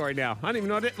category now. I don't even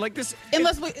know what it like this.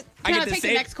 Unless we get can I to take say-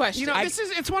 the next question? You know,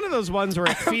 it's one of those ones where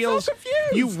it so feels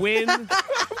confused. you win.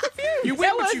 You win,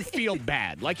 That but was- you feel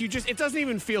bad. Like it doesn't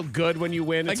even feel good when you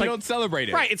win. Like It's you like don't celebrate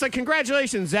it. right. It's like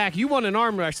congratulations, Zach. You won an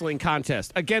arm wrestling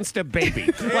contest against a baby.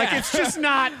 Like it's just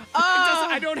not.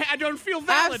 I don't feel I've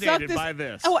validated sucked by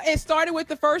this. Oh, it started with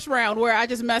the first round where I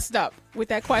just messed up with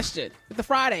that question.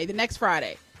 The next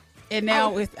Friday. And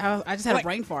now I just had Like, a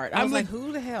brain fart. I I'm was like, look-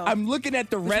 who the hell? I'm looking at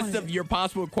the one rest is of it? your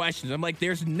possible questions. I'm like,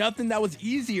 there's nothing that was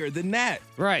easier than that.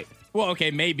 Right. Well,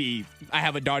 okay, maybe I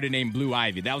have a daughter named Blue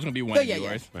Ivy. That was gonna be one Oh, of yeah,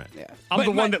 yours. yeah. Yeah. I'm But the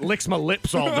one my- that licks my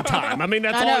lips all the time. I mean,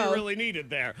 that's I all know. you really needed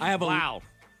there. I have a wow.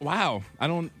 Wow. I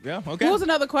don't. Yeah. Okay. What was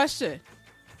another question?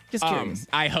 Just curious.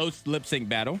 I host Lip Sync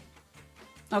Battle.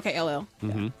 Okay, LL.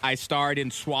 I starred in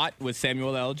SWAT with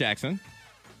Samuel L. Jackson.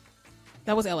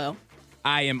 That was LL.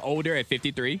 I am older at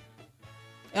 53.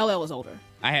 LL was older.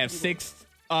 I have 6.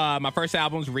 My first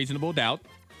album's Reasonable Doubt.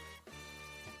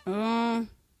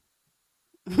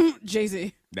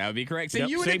 Jay-Z. That would be correct. See, Yep.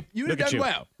 you would have Look at done you.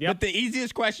 well. Yep. But the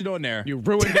easiest question on there. You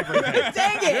ruined everything.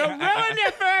 Dang it. You ruined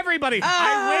it for everybody.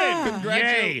 I win.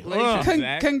 Congratulations. Yay. Ugh.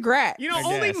 Zach. Congrats. You know, I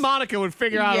only guess. Monica would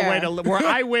figure out a Yeah. way to where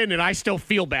I win and I still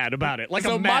feel bad about it. Like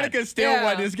So I'm mad. Monica still Yeah.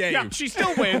 won this game. Yeah, she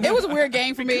still wins. It was a weird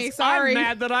game for me. Sorry. I'm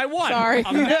mad that I won. Sorry.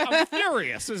 I'm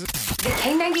furious. The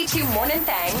K92 Morning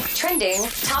Thang trending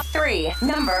top 3.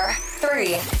 Number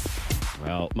 3.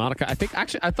 Well, Monica,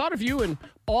 I thought of you in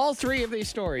all 3 of these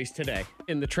stories today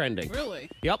in the trending. Really?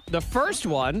 Yep. The first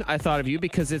one, I thought of you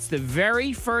because it's the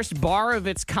very first bar of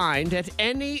its kind at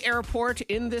any airport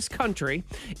in this country.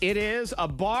 It is a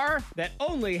bar that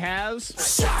only has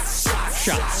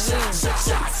shots.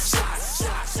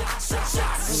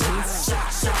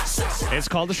 It's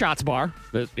called the Shots Bar.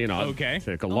 You know, Okay. it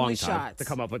took a long Only time shots. to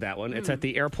come up with that one. It's at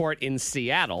the airport in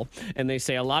Seattle, and they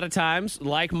say a lot of times,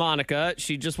 like Monica,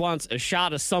 she just wants a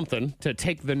shot of something to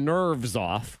take the nerves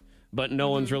off, but no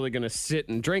one's really going to sit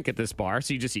and drink at this bar.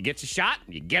 So you get your shot,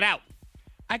 and you get out.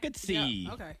 I could see.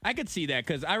 Yeah, okay. I could see that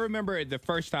because I remember the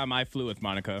first time I flew with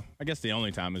Monica. I guess the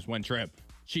only time is one trip.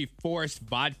 She forced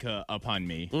vodka upon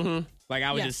me. Mm-hmm. Like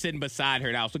I was Yes. just sitting beside her,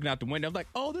 and I was looking out the window. I'm like,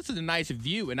 "Oh, this is a nice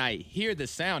view," and I hear the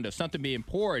sound of something being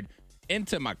poured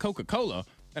into my Coca-Cola.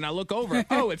 And I look over.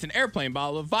 Oh, it's an airplane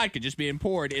bottle of vodka just being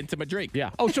poured into my drink.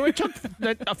 Yeah. Oh, so it took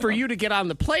for you to get on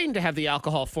the plane to have the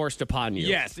alcohol forced upon you.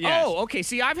 Yes, yes. Oh, okay.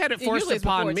 See, I've had it forced usually it's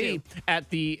upon before, me too. at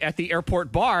the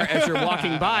airport bar as you're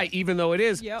walking by, even though it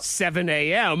is Yep. 7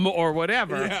 a.m. or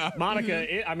whatever. Yeah. Monica,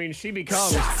 she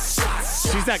becomes.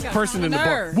 She's that person in the bar.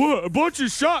 nerve. What? A bunch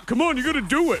of shot. Come on, you got to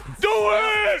do it. Do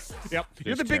it. Yep.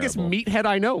 You're the biggest terrible. meathead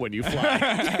I know when you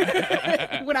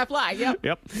fly. When I fly, yep.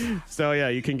 Yep. So yeah,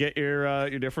 you can get your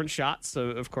different shots. So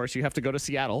of course you have to go to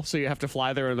Seattle, so you have to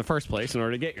fly there in the first place in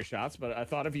order to get your shots. But I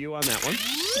thought of you on that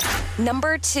one.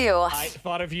 Number 2. I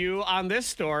thought of you on this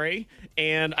story,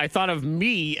 and I thought of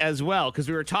me as well because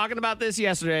we were talking about this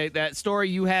yesterday. That story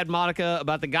you had, Monica,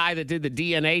 about the guy that did the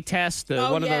DNA test,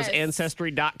 Oh, one of yes. those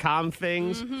Ancestry.com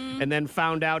things, and then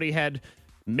found out he had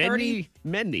many,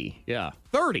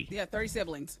 30. Yeah, 30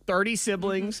 siblings. 30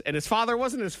 siblings, and his father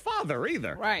wasn't his father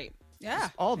either. Right. Yeah.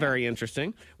 All very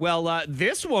interesting. Well,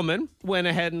 this woman went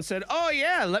ahead and said, oh,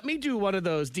 yeah, let me do one of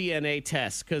those DNA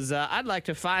tests because I'd like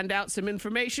to find out some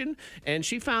information. And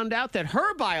she found out that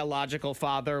her biological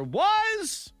father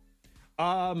was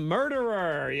a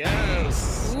murderer.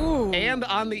 Yes. Ooh. And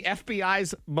on the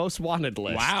FBI's most wanted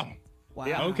list. Wow.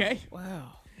 Wow. Okay.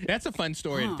 Wow. That's a fun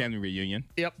story at family reunion.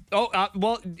 Yep. Oh,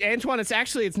 well, Antoine,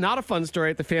 it's not a fun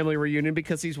story at the family reunion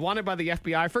because he's wanted by the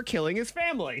FBI for killing his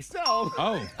family. So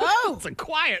Oh. Oh. it's a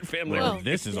quiet family Well, reunion.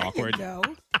 this is awkward. Go.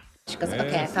 She goes,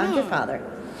 okay, I found your father.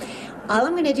 All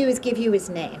I'm going to do is give you his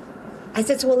name. I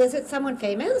said, so, well, is it someone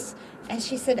famous? And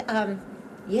she said,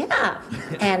 yeah.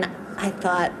 And I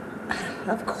thought,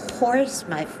 of course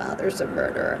my father's a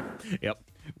murderer. Yep.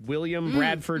 William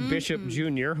Bradford Bishop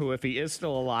Jr., who, if he is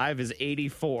still alive, is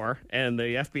 84, and the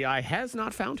FBI has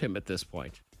not found him at this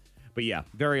point. But yeah,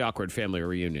 very awkward family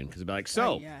reunion because they'd be like,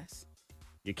 so, Yes.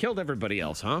 you killed everybody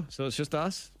else, huh? So it's just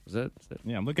us? Is that?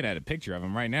 Yeah, I'm looking at a picture of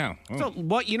him right now. Oh. So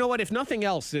what? You know what? If nothing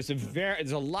else, there's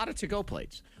a lot of to-go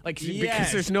plates, because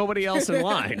Yes. there's nobody else in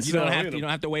line. You so, don't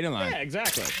have to wait in line. Yeah,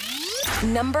 exactly.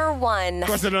 Number 1. Of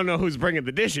course, I don't know who's bringing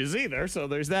the dishes either, so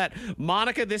there's that.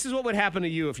 Monica, this is what would happen to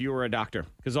you if you were a doctor,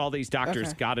 because all these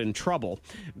doctors got in trouble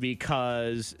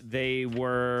because they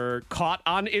were caught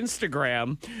on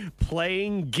Instagram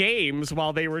playing games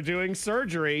while they were doing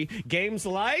surgery. Games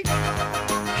like,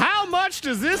 how much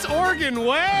does this organ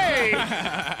weigh?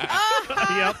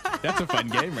 Yep. That's a fun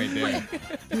game right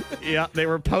there. Yeah, they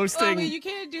were posting. Well, I mean, you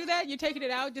can't do that. You're taking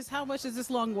it out. Just how much is this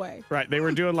long way? Right, they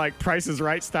were doing like Price is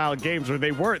Right style games where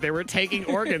they were taking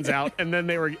organs out and then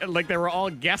they were all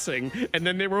guessing and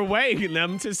then they were weighing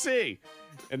them to see.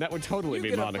 And that would totally You be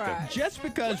get a Monica. prize. Just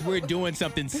because we're doing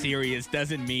something serious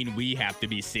doesn't mean we have to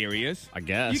be serious. I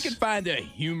guess. You can find the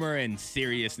humor and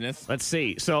seriousness. Let's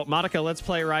see. So, Monica, let's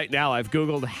play right now. I've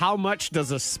Googled how much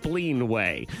does a spleen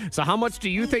weigh. So, how much do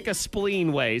you think a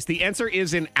spleen weighs? The answer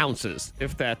is in ounces,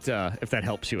 if that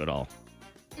helps you at all.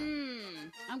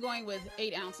 I'm going with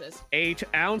 8 ounces. 8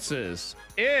 ounces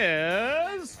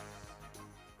is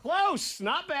close.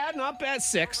 Not bad.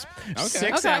 6.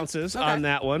 6 Okay. ounces on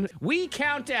that one. We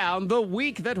count down the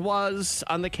week that was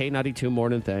on the K92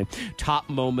 Morning Thing. Top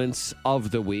moments of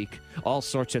the week. All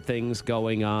sorts of things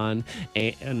going on.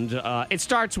 And it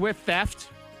starts with theft.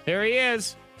 There he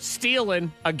is.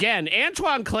 stealing again.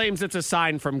 Antoine claims it's a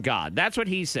sign from God. That's what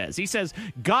he says. He says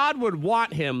God would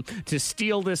want him to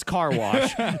steal this car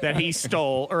wash that he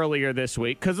stole earlier this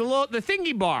week because the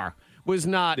thingy bar was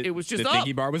not. It was just the up.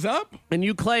 thingy bar was up. And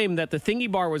you claim that the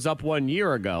thingy bar was up 1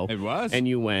 year ago. It was. And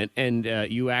you went and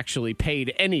you actually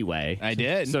paid anyway. I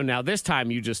did. So now this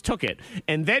time you just took it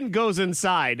and then goes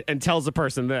inside and tells the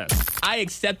person this. I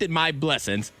accepted my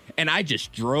blessings and I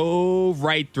just drove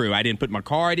right through. I didn't put my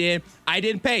card in. I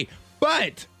didn't pay.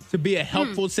 But to be a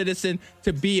helpful citizen,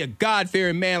 to be a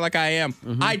God-fearing man like I am,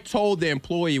 I told the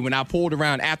employee when I pulled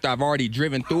around after I've already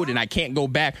driven through it and I can't go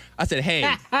back, I said, hey,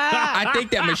 I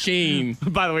think that machine...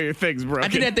 By the way, your thing's broken. I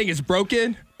think that thing is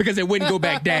broken because it wouldn't go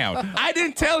back down. I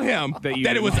didn't tell him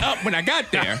that it was up when I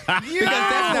got there because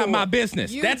that's not my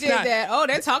business. You That's did not, that. Oh,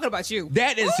 they're talking about you.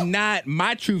 That is not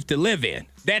my truth to live in.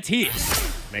 That's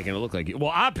his. Making it look like you.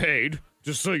 Well, I paid,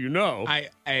 just so you know.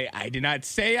 I did not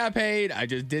say I paid. I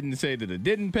just didn't say that I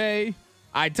didn't pay.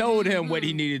 I told him what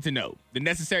he needed to know, the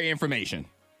necessary information.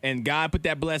 And God put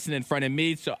that blessing in front of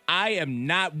me, so I am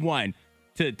not one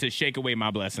to shake away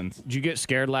my blessings. Did you get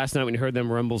scared last night when you heard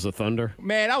them rumbles of thunder?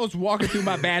 Man, I was walking through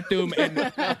my bathroom,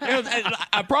 and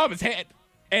I promise,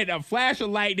 and a flash of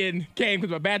lightning came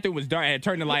because my bathroom was dark. I had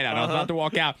turned the light out. I was about to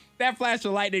walk out. That flash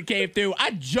of lightning came through.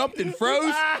 I jumped and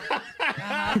froze.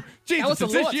 Jesus,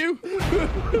 is this you?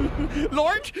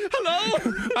 Lord,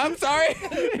 hello. I'm sorry.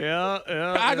 Yeah.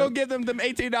 I go give them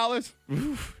 $18.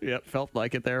 Yep, felt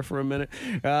like it there for a minute.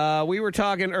 We were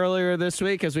talking earlier this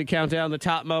week as we count down the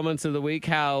top moments of the week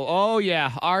how,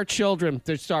 our children,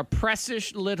 they're just our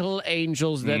precious little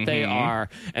angels that they are.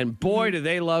 And boy, do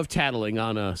they love tattling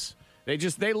on us.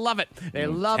 They love it. They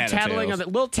love tattling on the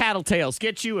little tattletales.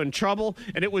 Get you in trouble.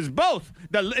 And it was both.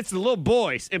 It's the little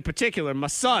boys in particular. My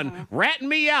son ratting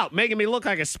me out, making me look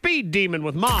like a speed demon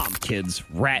with mom. Kids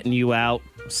ratting you out.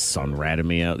 Son ratted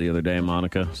me out the other day,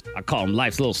 Monica. I call them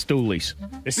life's little stoolies.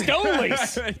 It's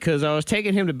stoolies. Because I was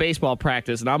taking him to baseball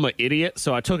practice, and I'm an idiot,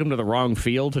 so I took him to the wrong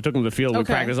field. I took him to the field we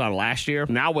practiced on last year.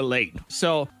 Now we're late.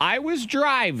 So I was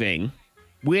driving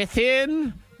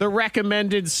within the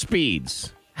recommended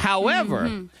speeds.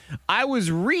 However, I was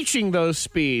reaching those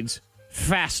speeds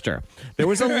faster. There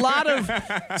was a lot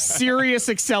of serious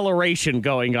acceleration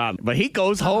going on. But he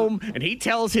goes home and he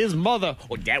tells his mother,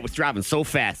 Dad was driving so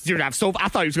fast. I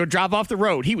thought he was going to drive off the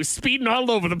road. He was speeding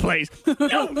all over the place. You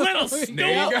little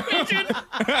stupid pigeon.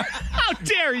 How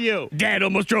dare you? Dad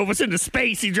almost drove us into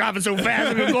space. He's driving so fast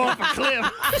we're going to go off a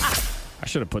cliff. I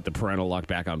should have put the parental lock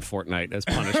back on Fortnite as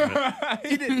punishment.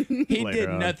 He did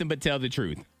nothing but tell the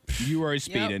truth. You were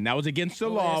speeding. Yep. That was against the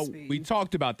law. We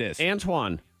talked about this.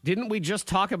 Antoine, didn't we just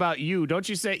talk about you? Don't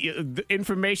you say the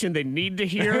information they need to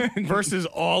hear versus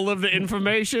all of the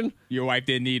information? Your wife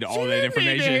didn't need all that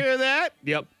information. Need to hear that?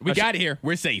 Yep. We got it here.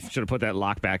 We're safe. Should have put that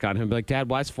lock back on him. Be like, Dad,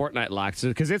 why is Fortnite locked?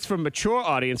 Because it's from mature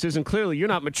audiences, and clearly you're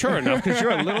not mature enough because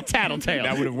you're a little tattletale.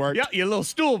 That would have worked. Yeah, you little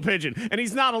stool pigeon. And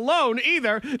he's not alone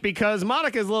either because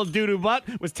Monica's little doo-doo butt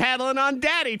was tattling on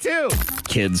Daddy, too.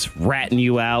 Kids ratting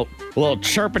you out. Little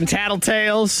chirping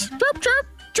tattletales. Chirp, chirp.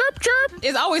 Chirp, chirp.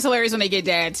 It's always hilarious when they get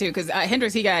Dad too, because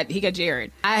Hendrix he got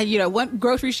Jared. I went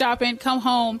grocery shopping, come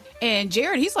home, and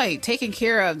Jared he's like taking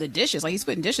care of the dishes, like he's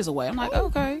putting dishes away. I'm like,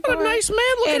 okay, what a nice man.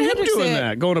 Look at him Hendrix doing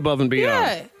that, going above and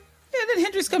beyond. Yeah. Then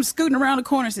Hendrix comes scooting around the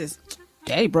corner and says,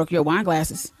 Daddy broke your wine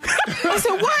glasses. I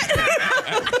said, what?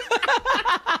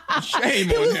 Shame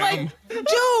he on was him. like,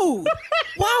 dude,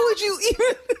 why would you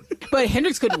even? But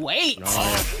Hendrix couldn't wait.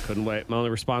 Couldn't wait. My only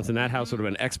response in that house would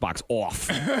have been Xbox off.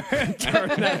 Turn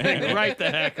that thing right the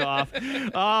heck off.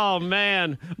 Oh,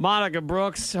 man. Monica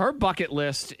Brooks, her bucket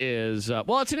list is,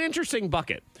 it's an interesting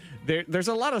bucket. There's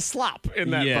a lot of slop in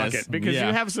that bucket because you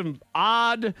have some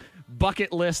odd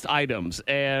bucket list items,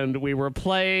 and we were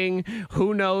playing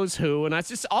Who Knows Who, and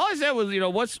all I said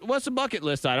was, what's a bucket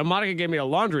list item? Monica gave me a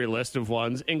laundry list of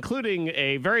ones, including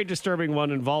a very disturbing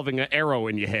one involving an arrow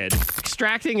in your head.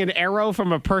 Extracting an arrow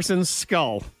from a person's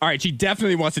skull. All right, she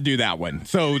definitely wants to do that one.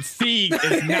 So C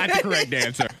is not the correct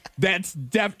answer. That's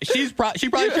she probably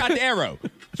shot the arrow.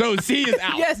 So C is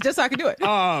out. Yes, just so I can do it.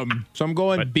 So I'm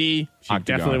going B. She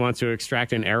definitely wants to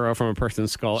extract an arrow from a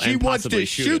person's skull. She and wants to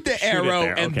shoot the arrow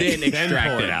and then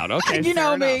extract it out. Okay, you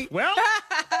know me. Well,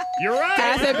 you're right.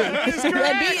 I said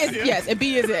B. And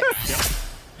B is it.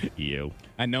 Yep. You.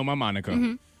 I know my Monica.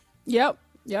 Mm-hmm. Yep.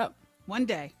 One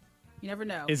day. You never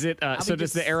know. Is it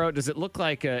does the arrow, does it look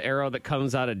like an arrow that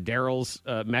comes out of Daryl's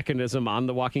mechanism on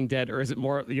The Walking Dead, or is it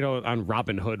more, on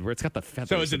Robin Hood where it's got the feathers?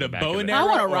 So is it a bow and I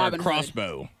want arrow a Robin or a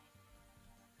crossbow?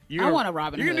 I want a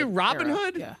Robin Hood. You're going to do Robin arrow.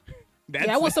 Hood? Yeah.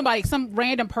 I want some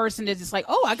random person that's just like,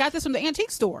 oh, I got this from the antique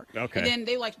store. Okay. And then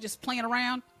they like just playing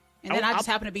around. And then I just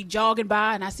happen to be jogging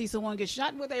by and I see someone get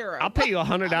shot with arrow. I'll pay you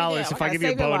 $100 if I give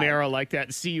you a bow and life. arrow like that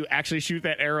and see you actually shoot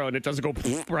that arrow and it doesn't go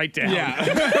right down. Yeah.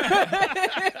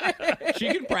 She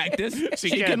can practice.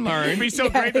 She can learn. It'd be so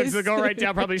great that to go right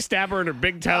down, probably stab her in her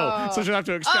big toe. So she'll have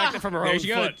to extract it from her There own she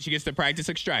goes. foot. She gets to practice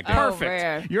extracting. Perfect.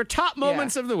 man. Your top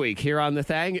moments of the week here on The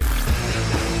Thang.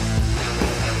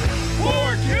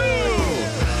 Fork you!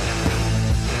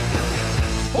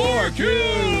 Fork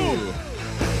you!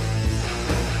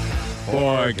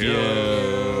 Fork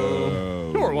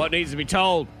you! Or what needs to be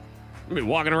told. I mean,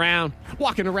 walking around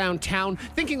town,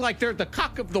 thinking like they're the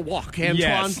cock of the walk, Antoine.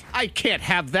 Yes. I can't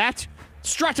have that.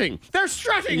 Strutting. They're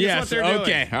strutting is Yes, what they're doing.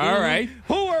 okay, all right.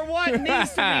 Who or what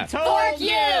needs to be told? Fork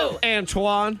you!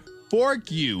 Antoine.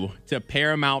 Fork you to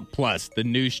Paramount Plus, the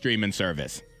new streaming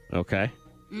service. Okay.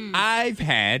 I've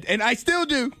had, and I still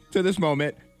do to this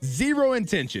moment, zero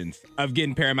intentions of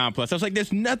getting Paramount Plus. I was like,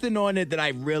 there's nothing on it that I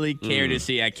really care to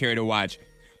see, I care to watch.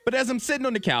 But as I'm sitting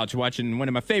on the couch watching one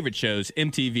of my favorite shows,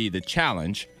 MTV The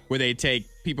Challenge, where they take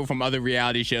people from other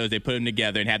reality shows, they put them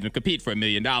together and have them compete for $1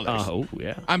 million. Oh,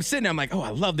 yeah. I'm sitting there, I'm like, oh, I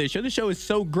love this show. This show is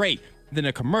so great. Then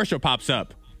a commercial pops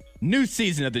up. New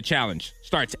season of The Challenge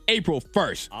starts April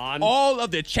 1st. All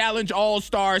of the Challenge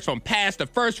All-Stars from past, the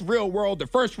first real world, the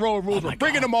first road rules, we're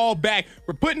bringing them all back.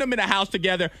 We're putting them in a house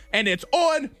together, and it's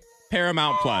on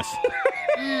Paramount Plus.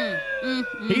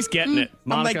 He's getting it.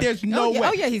 I'm like, Monica. there's no way.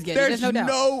 Oh, yeah, he's getting it. There's no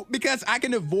doubt. Because I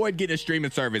can avoid getting a streaming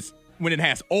service when it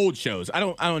has old shows. I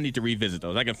don't need to revisit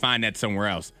those. I can find that somewhere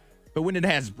else. But when it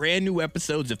has brand new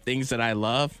episodes of things that I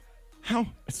love, how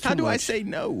do I say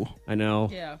no? I know.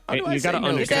 Yeah. How do I You got to say no?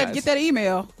 understand. Get that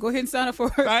email. Go ahead and sign up for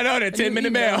it. I know that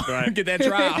 10-minute mail. Right. Get that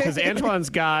trial. Because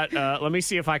Antoine's got. Let me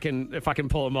see if I can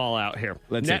pull them all out here.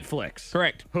 Let's see. Netflix.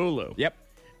 Correct. Hulu. Yep.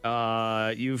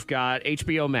 You've got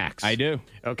HBO Max. I do.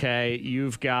 Okay.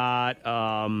 You've got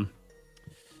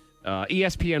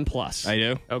ESPN Plus. I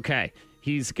do. Okay.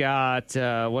 He's got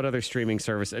what other streaming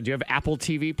service? Do you have Apple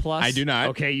TV Plus? I do not.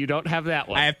 Okay, you don't have that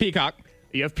one. I have Peacock.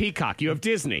 You have Peacock. You have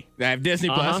Disney. I have Disney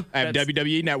Plus. I have That's-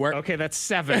 WWE Network. Okay, that's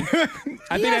 7. I He think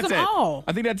has that's them it. all.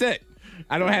 I think that's it.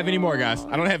 I don't have any more, guys.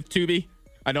 I don't have Tubi.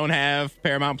 I don't have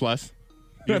Paramount Plus.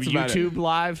 You have That's about it. YouTube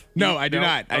Live? No, I do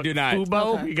not. I do not.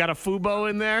 Fubo? Okay. You got a Fubo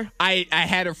in there? I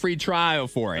had a free trial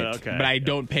for it, Okay. but I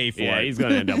don't pay for Yeah, it. he's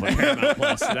going to end up with Paramount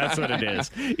Plus. That's what it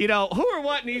is. You know, who or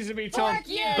what needs to be told?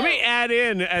 Let me add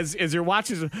in, as you're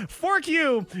watching, fork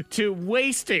you to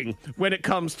wasting when it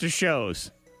comes to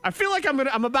shows. I feel like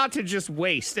I'm about to just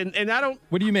waste, and I don't.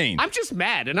 What do you mean? I'm just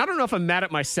mad, and I don't know if I'm mad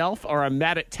at myself or I'm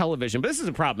mad at television. But this is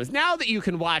a problem: is now that you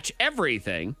can watch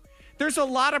everything, there's a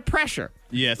lot of pressure.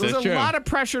 Yes, there's that's a true. lot of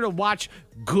pressure to watch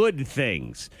good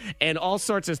things and all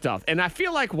sorts of stuff. And I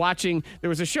feel like watching. There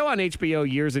was a show on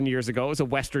HBO years and years ago. It was a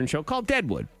Western show called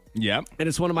Deadwood. Yep. And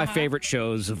it's one of my favorite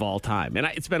shows of all time. And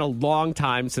it's been a long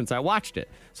time since I watched it.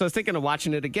 So I was thinking of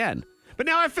watching it again. But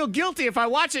now I feel guilty if I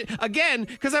watch it again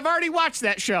because I've already watched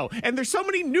that show. And there's so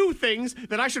many new things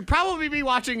that I should probably be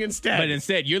watching instead. But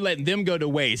instead, you're letting them go to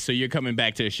waste, so you're coming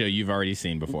back to a show you've already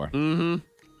seen before.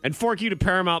 And fork you to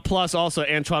Paramount Plus also,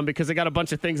 Antoine, because they got a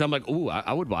bunch of things I'm like, ooh,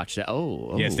 I would watch that.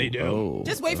 Oh, Yes, they do. Oh.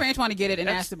 Just wait for Antoine to get it and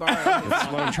ask to borrow it.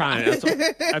 That's what I'm trying.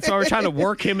 That's why we're trying to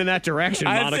work him in that direction,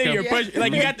 I Monica. say you're pushing.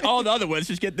 Like, you got all the other ones.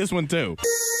 Just get this one, too.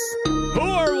 Who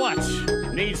or what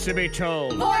needs to be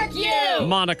told? Fork you!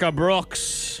 Monica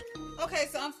Brooks. Okay,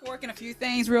 so I'm forking a few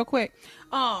things real quick.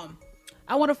 I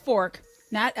want to fork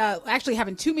not actually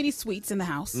having too many sweets in the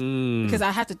house because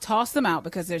I have to toss them out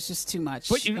because there's just too much.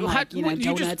 But you, Like, you donuts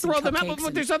just and throw them out. cupcakes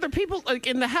But there's other people like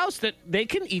in the house that they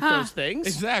can eat those things.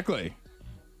 Exactly.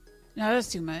 No, that's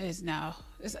too much.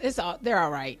 It's all, they're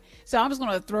all right. So I'm just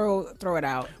gonna throw it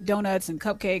out. Donuts and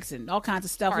cupcakes and all kinds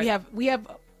of stuff. All We have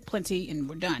plenty and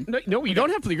we're done. No, you don't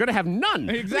have to. You're going to have none.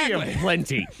 Exactly. You have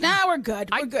plenty. Nah, we're good.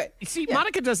 We're good. See,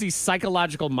 Monica does these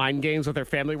psychological mind games with her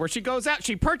family where she goes out,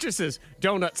 she purchases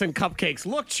donuts and cupcakes.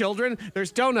 Look, children,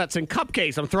 there's donuts and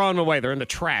cupcakes. I'm throwing them away. They're in the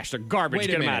trash. They're garbage.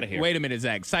 Get them out of here. Wait a minute,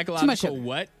 Zach. much Psychological sugar.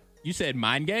 what? You said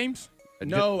mind games?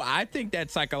 No, I think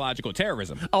that's psychological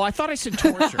terrorism. Oh, I thought I said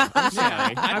torture. I'm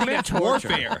sorry. I think that's torture.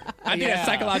 warfare. I think Yeah. that's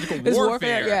psychological It's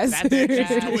warfare. warfare, yes. That's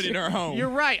she's doing in her home. You're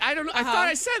right. I don't know. I thought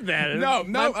I said that. No,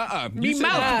 Me You said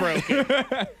mouth that.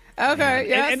 broken. Okay,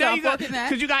 yeah. and so now I'm you got, forking that.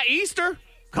 because you got Easter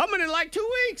coming in like 2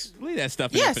 weeks. Leave that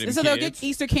stuff in there Yes, for them and so they'll kids. get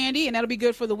Easter candy, and that'll be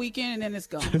good for the weekend, and then it's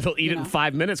gone. They'll eat you it in know?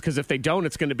 5 minutes because if they don't,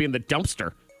 it's going to be in the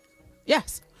dumpster.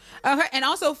 Yes. Okay, and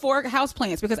also for house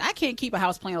plants because I can't keep a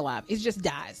house plant alive. It just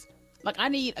dies. Like I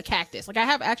need a cactus. Like I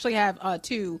actually have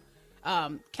 2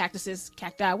 cactuses,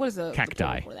 cacti. What is the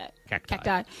Cacti. for that? Cacti.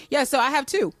 Cacti. Yeah, so I have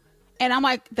 2, and I'm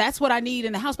like, that's what I need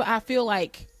in the house. But I feel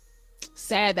like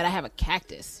sad that I have a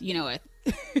cactus,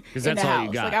 Because in that's the all house.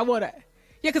 you got. Like I want to,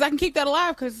 because I can keep that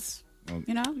alive. Because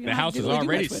The house is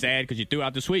already sad because you threw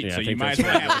out the sweet, Yeah, so I you think might as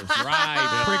that's well have a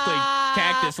dry, prickly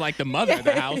cactus like the mother of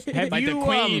the house, like you, the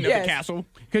queen of the Yes. castle.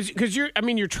 Because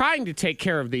you're trying to take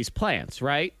care of these plants,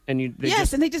 right? And and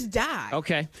they just die.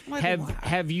 Okay. Like, have wow.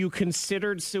 have you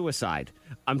considered suicide?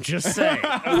 I'm just saying.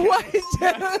 What?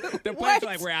 The plants are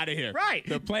like, we're out of here. Right.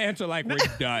 The plants are like, we're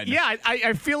done. Yeah,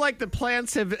 I feel like the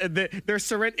plants they're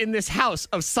surrounded in this house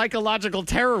of psychological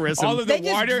terrorism. All of They the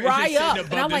just water is dry just up, sitting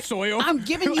and above I'm the like, soil. I'm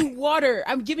giving you water.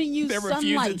 I'm giving you They're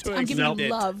refusing sunlight. to I'm giving accept you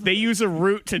it. love. They use a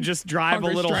root to just drive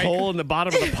Hunger a little strike. hole in the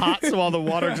bottom of the pot so all the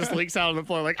water just leaks out on the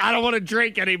floor. Like, I don't want to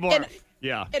drink anymore. And-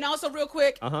 yeah. And also, real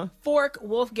quick, Fork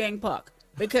Wolfgang Puck,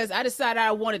 because I decided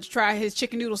I wanted to try his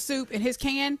chicken noodle soup in his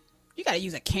can. You got to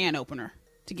use a can opener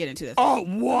to get into this. Oh,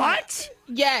 what?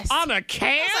 Yes. On a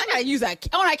can? I got to use that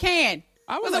on a can.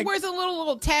 I would was like- where's the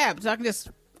little tab so I can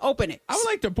just open it? I would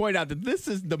like to point out that this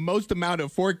is the most amount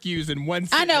of fork use in one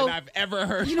I know. sentence I've ever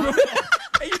heard.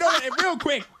 Hey, you know what? Real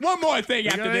quick, one more thing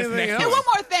after got this anything next else? And one.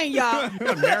 one more thing,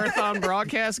 y'all. A marathon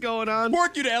broadcast going on?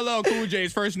 Fork you to LL Cool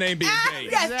J's first name being Jay.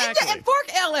 Yes, Exactly. and Fork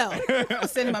LL. I'll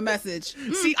send him a message.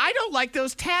 See, I don't like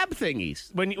those tab thingies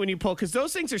when you pull, because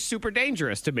those things are super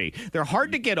dangerous to me. They're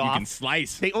hard to get You off. can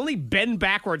slice. They only bend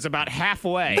backwards about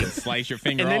halfway. Slice your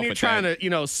finger And off then you're with trying that. to,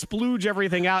 splooge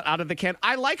everything out of the can.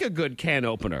 I like a good can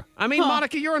opener. I mean,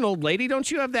 Monica, you're an old lady. Don't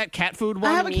you have that cat food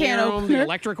one? have a can The opener.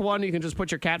 electric one. You can just put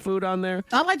your cat food on there.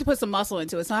 I like to put some muscle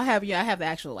into it, so I have the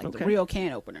actual the real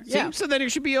can opener. See, so then you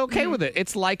should be okay with it.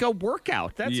 It's like a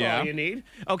workout. That's Yeah. all you need.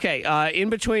 Okay, in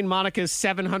between Monica's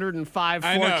 705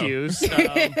 I know. fork use,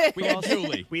 We got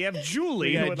Julie. we have Julie.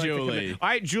 We got who would like to come in. Julie. All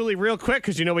right, Julie, real quick,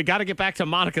 because we got to get back to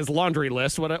Monica's laundry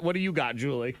list. What do you got,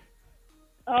 Julie?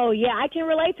 Oh, yeah, I can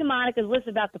relate to Monica's list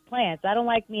about the plants. I don't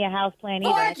like me a house plant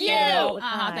either. I Fork say you. that all the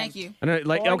time. Thank you. And Or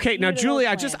okay, now beautiful Julie,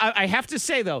 plants. I have to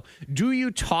say though, do you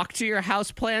talk to your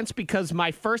house plants? Because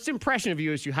my first impression of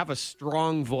you is you have a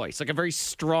strong voice, like a very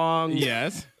strong.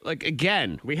 Yes. Like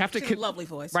again, we have to. She has a lovely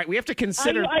voice. Right, we have to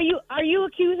consider. Are you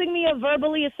accusing me of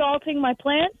verbally assaulting my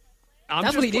plants? I'm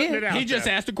That's just what he putting did. it out He just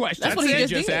there. asked a question. That's what he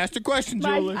just did. asked a question,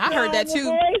 My Julie. I heard that too.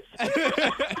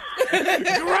 voice?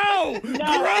 Grow,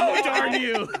 darn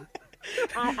you.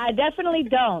 I definitely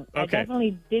don't. I Okay.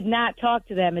 definitely did not talk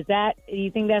to them.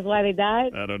 You think that's why they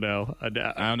died? I don't know. I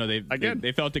don't know.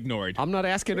 They felt ignored. I'm not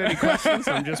asking any questions.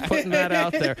 I'm just putting that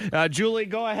out there. Julie,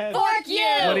 go ahead. Fork you.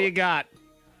 What do you got?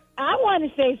 I want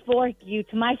to say fork you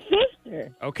to my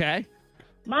sister. Okay.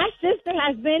 My sister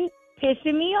has been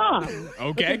pissing me off.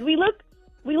 Okay. Because we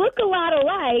look a lot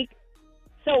alike.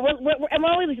 So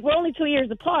we're only 2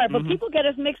 years apart, but people get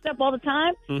us mixed up all the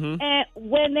time. And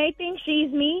when they think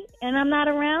she's me and I'm not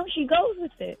around, she goes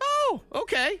with it. Oh,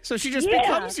 okay. So she just Yeah.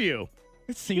 becomes you.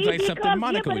 It seems She like something becomes-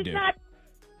 Monica but would it's do.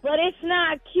 But it's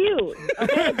not cute.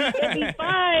 Okay? It'd be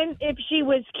fine if she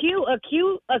was a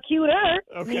cuter.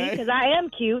 Okay. Because I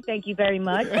am cute. Thank you very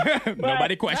much.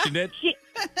 Nobody questioned it. She,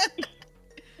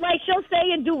 like she'll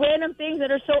say and do random things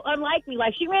that are so unlike me.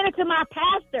 Like she ran into my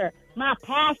pastor,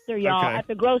 y'all, Okay. at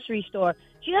the grocery store.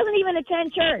 She doesn't even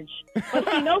attend church,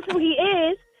 but she knows who he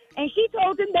is, and she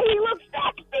told him that he looks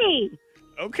sexy.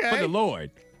 Okay. For the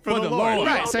Lord. For the Lord.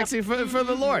 Right, sexy for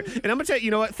the Lord. And I'm going to tell you,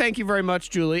 you know what? Thank you very much,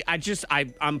 Julie.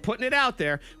 I'm putting it out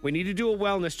there. We need to do a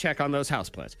wellness check on those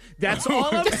houseplants. That's all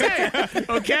I'm saying.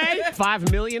 Okay?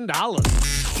 $5 million. The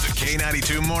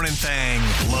K92 Morning Thing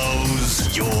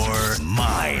blows your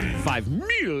mind. $5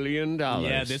 million.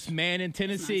 Yeah, this man in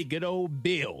Tennessee, good old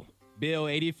Bill. Bill,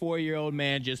 84-year-old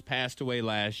man, just passed away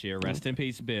last year. Rest in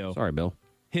peace, Bill. Sorry, Bill.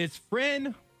 His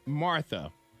friend,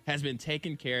 Martha, has been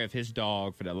taking care of his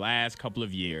dog for the last couple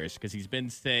of years because he's been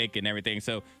sick and everything.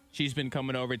 So she's been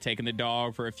coming over, taking the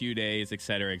dog for a few days, et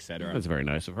cetera, et cetera. That's very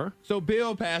nice of her. So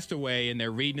Bill passed away, and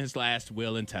they're reading his last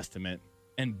will and testament.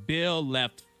 And Bill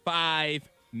left $5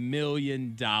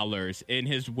 million in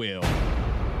his will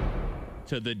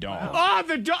to the dog. Oh,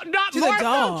 the dog. Not To the Martha.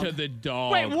 dog. To the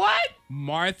dog. Wait, what?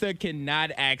 Martha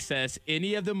cannot access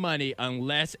any of the money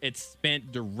unless it's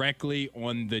spent directly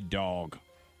on the dog.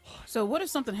 So what if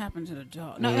something happened to the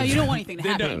dog? No, you don't want anything to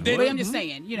happen. then- But I'm just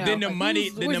saying, Then the like, money,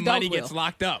 who's- then where's the dog's money will? gets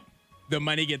locked up. The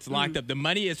money gets locked up. The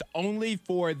money is only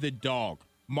for the dog.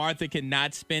 Martha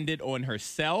cannot spend it on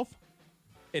herself.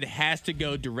 It has to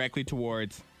go directly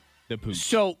towards the poop.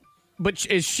 So, but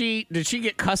did she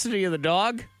get custody of the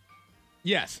dog?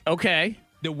 Yes. Okay.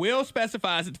 The will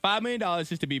specifies that $5 million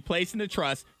is to be placed in the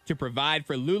trust to provide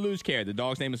for Lulu's care. The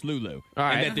dog's name is Lulu. All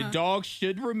right. And that the dog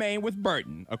should remain with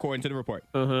Burton, according to the report.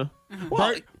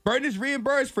 Well, Burton is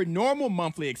reimbursed for normal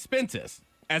monthly expenses,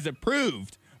 as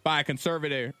approved by a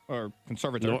conservator or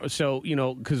conservator. No, so,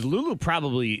 because Lulu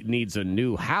probably needs a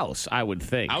new house, I would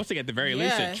think. I was thinking at the very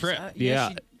least a trip.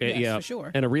 Yes, for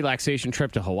sure. And a relaxation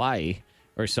trip to Hawaii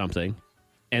or something.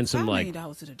 And some, $5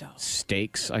 million to the dog.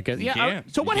 steaks, I guess. You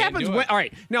can't. So You what can't happens do when, it. all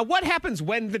right, now what happens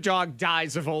when the dog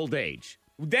dies of old age?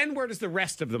 Then where does the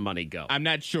rest of the money go? I'm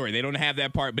not sure. They don't have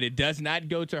that part, but it does not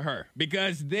go to her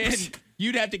because then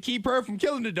you'd have to keep her from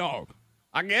killing the dog.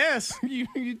 I guess. You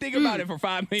think about it for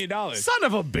 $5 million. Son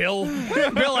of a Bill. What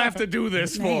did Bill have to do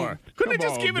this for? Couldn't have Come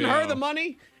just on, given her Bill. the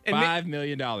money? And $5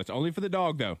 million. Only for the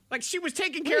dog, though. like she was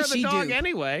taking What care did of the she dog do?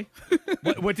 anyway.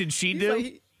 What did she He's do?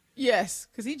 like, yes,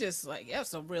 because he just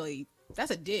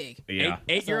that's a dig. Yeah.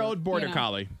 Eight-year-old border you know.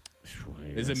 collie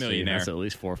is a See, millionaire. that's at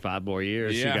least 4 or 5 more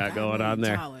years Yeah. she got going on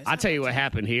there. $5 million. I'll tell you what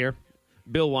happened here.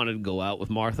 Bill wanted to go out with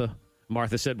Martha.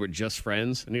 Martha said we're just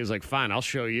friends. And he was like, fine, I'll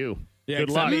show you. Yeah, Good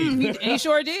except luck. me. He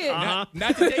sure did. Not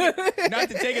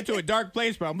to take it to a dark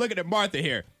place, but I'm looking at Martha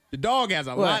here. The dog has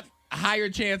a lot higher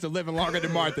chance of living longer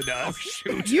than Martha does.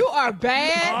 You are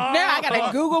bad. Now I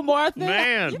gotta Google Martha.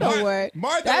 Man. You know what?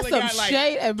 Martha That's only some got like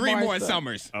shade at 3 more Martha.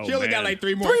 summers. Oh, She only got man. like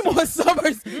 3 more. 3 more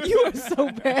summers. You are so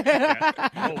bad.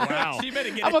 Oh, wow. She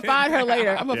better get I'm gonna find her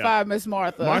later. I'm gonna Yeah. find Miss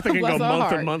Martha. Martha can Bless go her month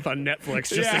heart. to month on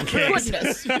Netflix just Yeah. in case.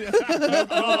 Goodness.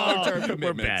 long-term We're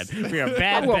commitments. bad. We are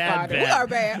bad, I will bad, find bad. it. We are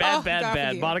bad. Bad, Oh, bad, God bad.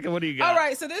 forgive. Monica, what do you got? All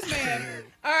right, so this man,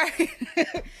 all right,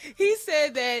 he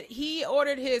said that he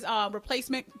ordered his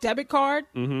replacement debit card,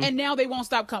 Mm-hmm. and now they won't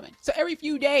stop coming. So every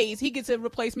few days, he gets a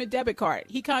replacement debit card.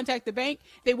 He contacts the bank,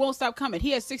 they won't stop coming.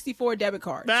 He has 64 debit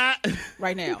cards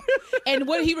right now. And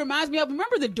what he reminds me of,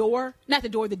 remember the door? Not the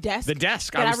door, the desk. The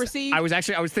desk. that I received. I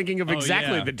was thinking of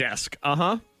exactly yeah. the desk.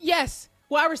 Uh-huh. Yes.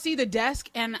 Well, I receive the desk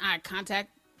and I contact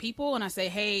people and I say,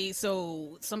 hey,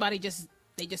 so somebody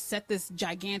they just set this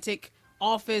gigantic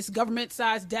office, government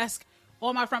sized desk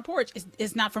on my front porch.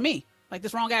 It's not for me. Like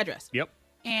this wrong address. Yep.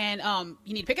 And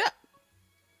you need to pick it up.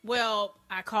 Well,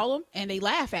 I call them and they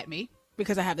laugh at me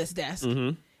because I have this desk.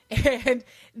 Mm-hmm. And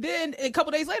then a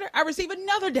couple days later, I receive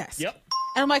another desk. Yep.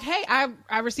 And I'm like, hey,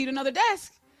 I received another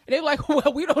desk. And they're like,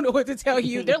 well, we don't know what to tell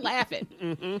you. They're laughing.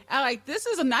 Mm-hmm. I'm like, this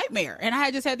is a nightmare. And I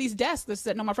just had these desks that's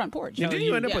sitting on my front porch. Didn't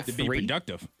you end up Yeah. with To be 3?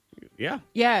 productive. Yeah.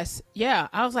 Yes. Yeah.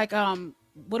 I was like,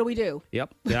 what do we do?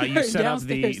 Yep. Now you set up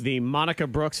Downstairs. the Monica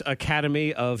Brooks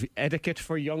Academy of Etiquette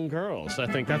for Young Girls. I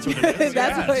think that's what it is.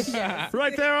 That's what.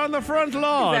 Right there on the front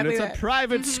lawn. Exactly It's a that.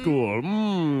 private school.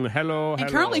 Hello. And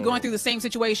currently going through the same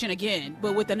situation again,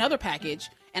 but with another package,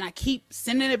 and I keep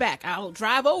sending it back. I'll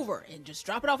drive over and just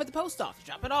drop it off at the post office,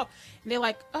 drop it off. And they're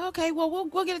like, oh, okay, well,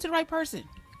 we'll get it to the right person.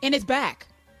 And it's back.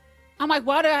 I'm like,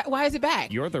 why is it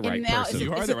back? You're the right and now person. It's,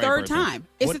 You are it's the the right third person. time.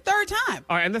 It's What- the third time.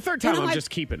 All right, and the third time And I'm I'm like- just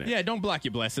keeping it. Yeah, don't block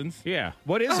your blessings. Yeah.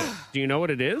 What is it? Do you know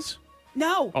what it is?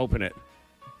 No, Open it.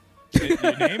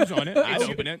 Your name's on it. I'd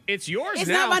open it. It's yours it's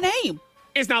now. not my name.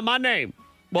 It's not my name.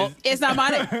 Well, It's not my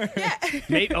name.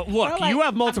 Yeah. look, like, you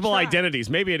have multiple I'm trying. identities.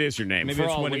 Maybe it is your name. Maybe for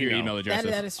it's all one of we your know. email addresses.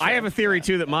 That is true. I have a theory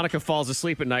too that Monica falls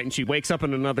asleep at night and she wakes up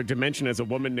in another dimension as a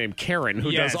woman named Karen who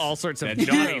Yes, does all sorts of that's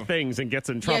naughty true. things and gets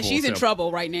in trouble. Yeah, she's in so-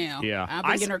 trouble right now. Yeah. I've I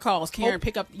been s- getting her calls. Karen, Oh.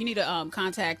 pick up. You need to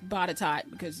contact Bodatot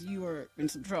because you were in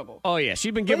some trouble. Oh yeah,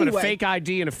 she's been given Anyway. a fake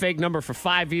ID and a fake number for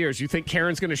 5 years. You think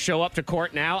Karen's going to show up to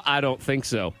court now? I don't think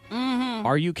so. Mm-hmm.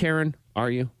 Are you Karen?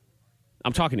 Are you?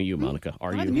 I'm talking to you, Monica.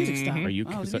 Are Why you? the music stop? Are you? Oh,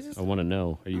 the 'cause music I want to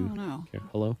know. Are you? don't know.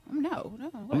 Hello. No.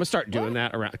 I'm gonna start doing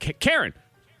that around Karen,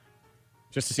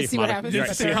 just to see To if see what Monica. happens? Right,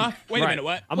 Just see if- huh? Wait a right. minute,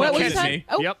 what? I'm What gonna was catch that? me.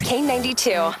 Oh. Yep.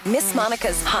 K92, Miss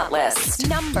Monica's Hot List.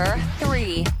 Number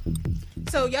 3.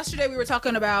 So yesterday we were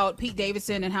talking about Pete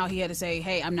Davidson and how he had to say,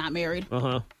 "Hey, I'm not married."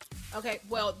 Okay,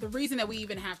 well, the reason that we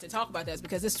even have to talk about that is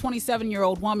because this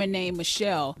 27-year-old woman named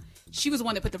Michelle, she was the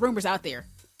one that put the rumors out there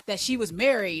that she was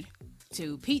married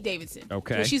to Pete Davidson.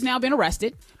 Okay. Well, she's now been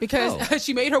arrested because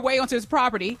she made her way onto his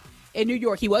property in New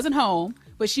York. He wasn't home,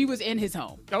 but she was in his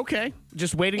home. Okay.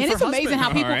 Just waiting And for it's amazing husband. how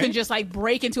people All right. can just like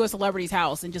break into a celebrity's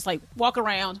house and just like walk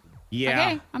around. Yeah. Like,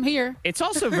 hey, I'm here. It's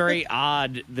also very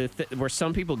odd where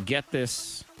some people get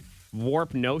this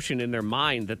warped notion in their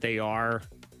mind that they are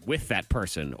with that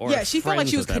person or Yeah, she felt like friends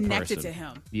she was with that connected person. to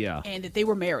him. Yeah. And that they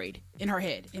were married in her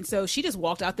head. And so she just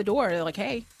walked out the door. They're like,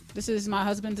 hey, this is my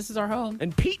husband. This is our home.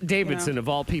 And Pete Davidson, You know. of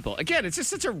all people, again, it's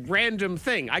just such a random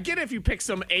thing. I get if you pick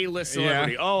some A-list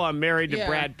celebrity. Yeah. Oh, I'm married to Yeah.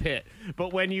 Brad Pitt.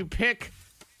 But when you pick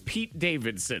Pete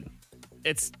Davidson,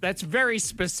 that's very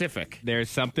specific. There's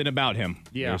something about him.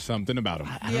 Yeah. There's something about him.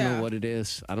 I don't know what it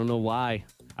is. I don't know why.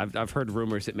 I've heard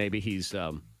rumors that maybe he's,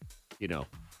 you know,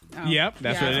 Yep,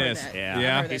 that's Yeah, what I've it heard is. that.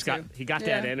 yeah, I heard he's that got too. he got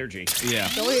Yeah. that energy. Yeah.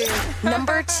 Go ahead.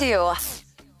 Number 2.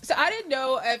 So I didn't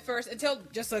know at first until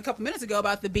just a couple minutes ago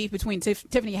about the beef between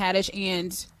Tiffany Haddish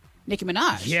and Nicki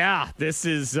Minaj. Yeah, this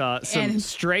is some And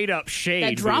straight up shade.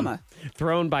 that drama. being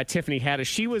thrown by Tiffany Haddish.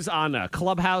 She was on a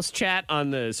Clubhouse chat on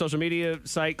the social media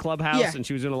site Clubhouse, Yeah. and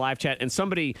she was in a live chat, and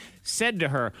somebody said to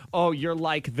her, "Oh, you're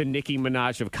like the Nicki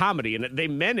Minaj of comedy," and they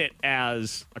meant it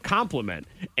as a compliment.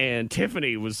 And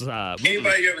Tiffany was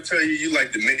Anybody ever tell you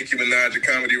like the Nicki Minaj of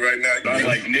comedy right now?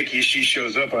 Unlike Nicki, she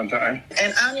shows up on time.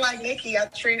 And unlike Nicki, I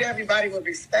treat everybody with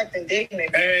respect and dignity.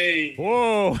 Hey.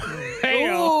 whoa, hey,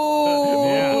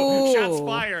 Ooh. shots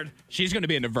fired. She's going to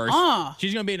be in the verse.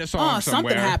 She's going to be in a song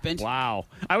somewhere. Something happened. Wow,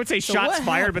 I would say So shots what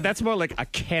fired, happened? but that's more like a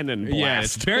cannon blast. Yeah,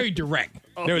 it's very direct.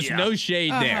 There was yeah. no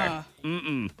shade there.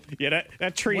 Yeah,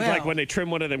 that tree's Well. like when they trim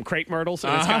one of them crepe myrtles,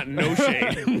 and it's got no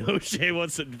shade. No shade.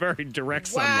 What's a very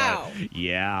direct Wow. sunlight.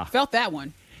 Yeah. Felt that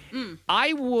one.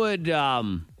 I would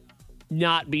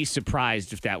not be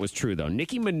surprised if that was true, though.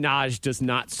 Nicki Minaj does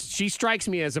not. She strikes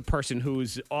me as a person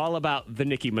who's all about the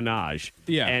Nicki Minaj,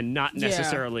 Yeah. and not Yeah.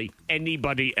 necessarily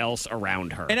anybody else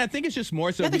around her. And I think it's just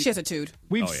more so. I think she has a tude.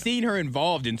 We've seen her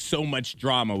involved in so much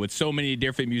drama with so many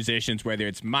different musicians, whether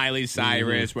it's Miley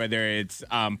Cyrus, whether it's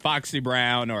Foxy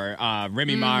Brown or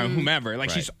Remy Ma or whomever. Like,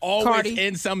 she's always Cardi.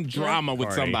 in some drama with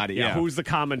Cardi. somebody. Yeah, Yeah. who's the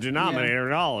common denominator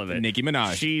in all of it? Nicki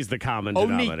Minaj. She's the common Onika.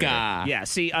 denominator. Yeah,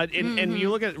 see, and you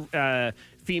look at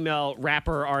female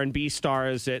rapper R&B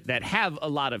stars that have a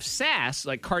lot of sass,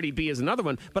 like Cardi B is another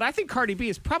one, but I think Cardi B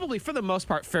is probably, for the most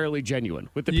part, fairly genuine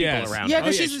with the Yes. people around Yeah, her.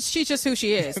 because she's just who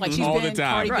she is. Like, she's All the been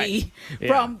time. Cardi B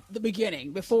from the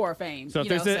beginning, before fame. So if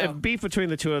there's a beef between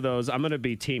the two of those, I'm going to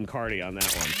be Team Cardi on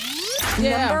that one.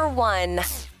 Yeah. Number 1.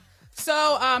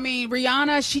 So, I mean,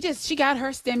 Rihanna, she got her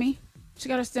stimmy. She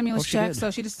got her stimulus she check, did.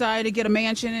 so she decided to get a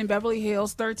mansion in Beverly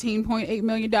Hills, $13.8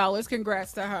 million.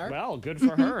 Congrats to her. Well, good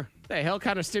for her. The hell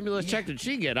kind of stimulus check did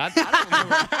she get? I don't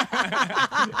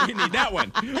remember. You need that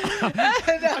one.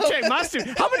 I'll check my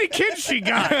How many kids she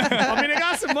got? I mean, they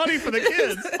got some money for the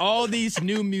kids. All these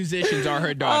new musicians are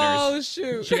her daughters. Oh,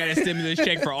 shoot. She got a stimulus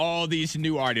check for all these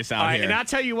new artists out All right, here. and I'll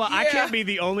tell you what, I Yeah. can't be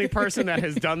the only person that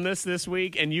has done this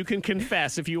week, and you can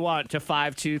confess if you want to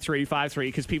 52353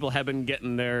 because people have been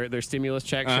getting their stimulus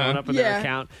checks showing up in their Yeah.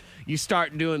 account. You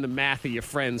start doing the math of your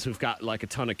friends who've got like a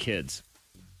ton of kids,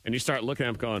 and you start looking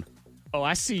at them going, "Oh,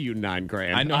 I see you,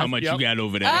 $9,000. I know how much Yep. you got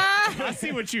over there. I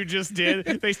see what you just did."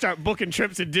 They start booking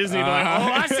trips to Disney. They're like,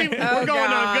 "Oh, I see. We're going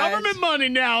on gosh. government money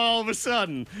now. All of a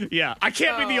sudden, yeah. I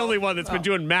can't be the only one that's been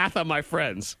doing math on my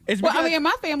friends. It's Well, because- I mean,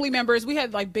 my family members, we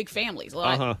had like big families.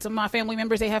 Like, some of my family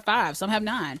members, they have 5, some have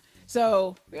 9.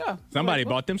 So, yeah. somebody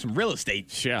bought them some real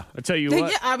estate. Yeah, I tell you Yeah,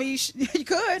 what. I mean, you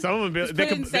could. Some of them Just put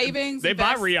in savings. They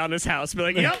buy invest. Rihanna's house. Be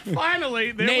like, "Yep,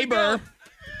 finally, there Neighbor. we go."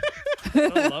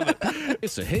 I love it.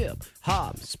 It's a hip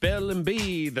hop spelling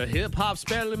bee, the hip hop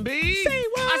spelling bee. Say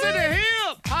what? I said the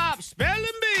hip hop spelling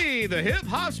bee, the hip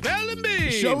hop spelling bee.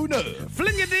 Showed up.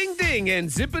 Fling a ding ding and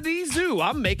zippity zoo.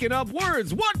 I'm making up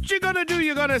words. What you gonna do?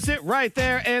 You're gonna sit right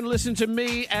there and listen to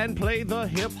me and play the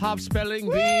hip hop spelling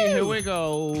bee. Here we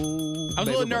go. I was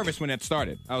a little nervous when that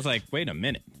started. I was like, wait a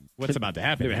minute. What's about to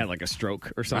happen? Maybe I had like a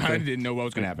stroke or I something. didn't know what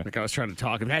was going to happen. Like I was trying to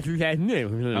talk. I I was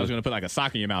going to put like a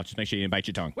sock in your mouth. Just make sure you didn't bite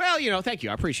your tongue. Well, thank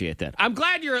you. I appreciate that. I'm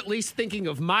glad you're at least thinking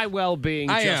of my well-being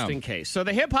I just am. in case. So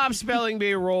the hip-hop spelling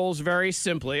bee rolls very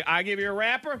simply. I give you a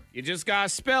rapper, you just got to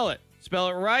spell it. Spell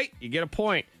it right, you get a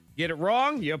point. Get it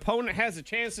wrong, your opponent has a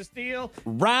chance to steal.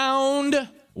 Round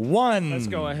 1. Let's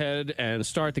go ahead and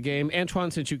start the game. Antoine,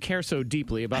 since you care so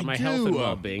deeply about my health and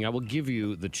well-being, I will give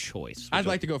you the choice. I'd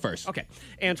like to go first. Okay.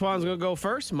 Antoine's going to go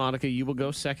first. Monica, you will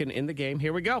go second in the game.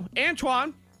 Here we go.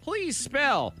 Antoine, please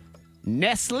spell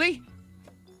Nestle.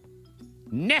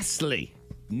 Nestle.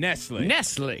 Nestle.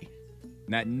 Nestle.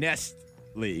 Not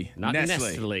Nestle. Not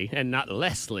Nestle and not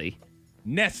Leslie.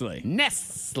 Nestle.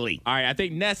 Nestle. All right, I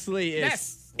think Nestle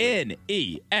is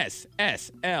Neslee.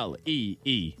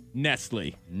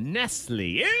 Nestle.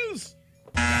 Nestle is.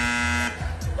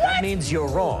 That means you're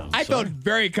wrong. I felt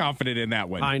very confident in that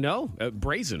one. I know.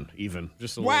 Brazen, even.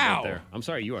 Just a Wow. little bit there. I'm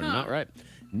sorry, you are not right.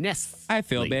 Nestle. I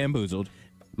feel bamboozled.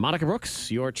 Monica Brooks,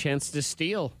 your chance to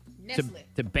steal. Nestle.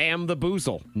 To bam the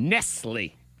boozle.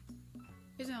 Nestle.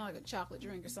 Isn't it like a chocolate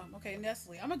drink or something? Okay,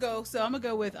 Nestle. I'm going to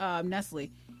go with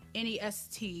Nestle.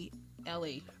 Nestle.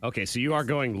 Okay, so you are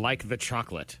going like the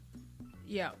chocolate.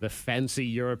 Yeah. The fancy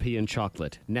European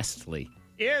chocolate. Nestle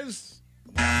is.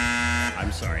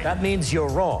 I'm sorry. That means you're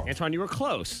wrong. Antoine, you were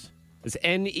close. It's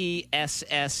Nessly.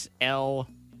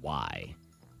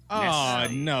 Oh,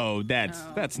 no,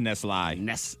 that's Nestle.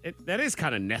 That is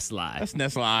kind of Nestle. That's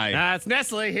Nestle. It's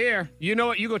Nestle here. You know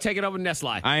what? You go take it up with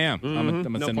Nestle. I am. I'm going to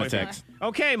No send my point. text.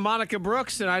 Okay, Monica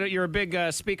Brooks, and I know you're a big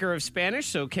speaker of Spanish,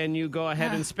 so can you go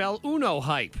ahead and spell Uno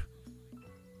hype?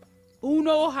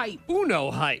 Uno hype.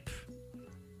 Uno hype.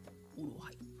 Uno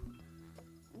hype.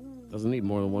 Doesn't need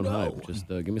more than one No. hype. Just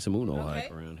give me some Uno Okay.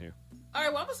 hype around here. All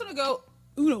right, well, I'm just going to go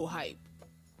Uno hype.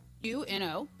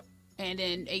 UNO and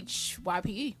then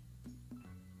HYPE.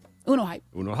 Uno hype.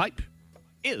 Uno hype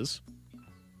is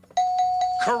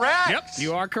Correct. Yep,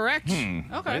 you are correct. Okay.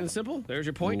 Plain and simple. There's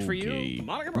your point for you.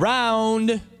 Monica Brooks.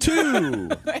 Round 2.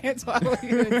 Antoine, what are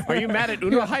you doing? Are you mad at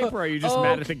Uno hype or are you just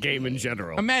mad at the game in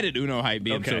general? I'm mad at Uno hype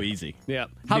being Okay. so easy. Yeah.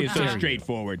 Being so dare you?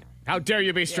 straightforward. How dare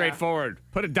you be straightforward?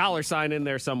 Put a $sign in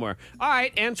there somewhere. All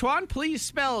right, Antoine, please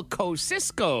spell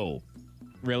Kosciuszko.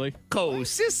 Really?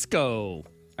 Kosciuszko.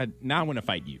 Now I want to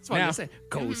fight you. That's what I say.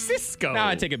 Kosciuszko. Now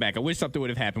I take it back. I wish something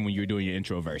would have happened when you were doing your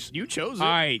intro verse. You chose it. All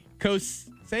right.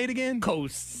 Say it again.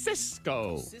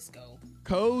 Kosciuszko. Cisco.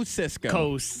 Kosciuszko.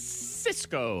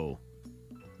 Kosciuszko.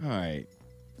 All right.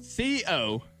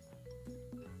 C-O.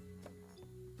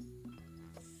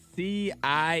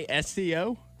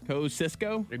 C-I-S-C-O.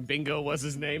 Kosciuszko. And Bingo was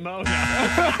his name. Oh, no.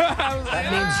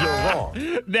 That means you're wrong.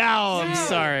 Now I'm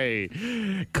sorry.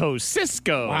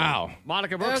 Kosciuszko. Wow.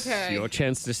 Monica Brooks, Okay. your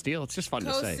chance to steal. It's just fun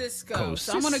to say. Kosciuszko.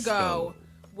 So I'm going to go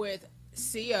with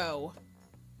COSISQUO,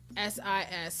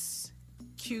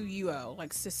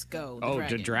 like Cisco. The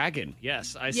dragon. the dragon.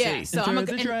 Yes, I Yeah, see. so I'm Enter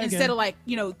the gonna, dragon. instead of like,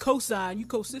 cosine, you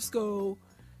Kosciuszko.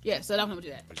 Yeah, so I'm going to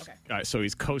do that. Okay. All right, so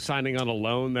he's co-signing on a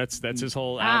loan. That's his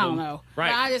whole I album. don't know.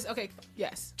 Right.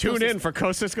 Yes. Tune in Kosciuszko. for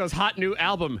Kosciuszko's hot new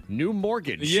album, New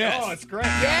Mortgage. Yes. Oh, it's great.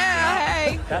 Yeah,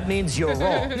 hey. That means you're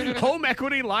wrong. Home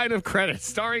equity line of credit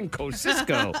starring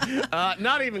Kosciuszko.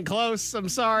 Not even close. I'm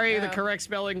sorry. The correct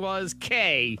spelling was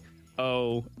Kosssisko.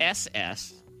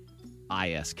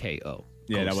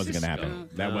 Yeah, that wasn't going to happen.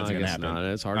 That wasn't going to happen. Not.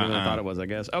 It's harder than I thought it was, I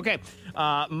guess. Okay.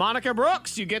 Monica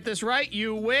Brooks, you get this right,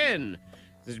 you win.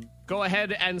 Just go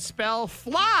ahead and spell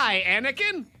fly,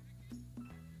 Anakin.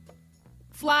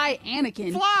 Fly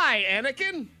Anakin. Fly,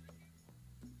 Anakin. I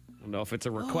don't know if it's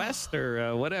a request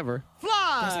or whatever.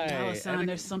 Fly. There's a $sign.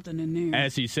 There's something in there.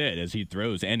 As he said, as he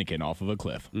throws Anakin off of a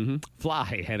cliff. Mm-hmm.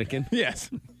 Fly, Anakin. Yes.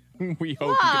 We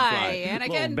hope Fly, you can fly.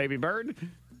 Anakin. Little baby bird.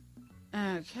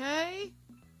 Okay.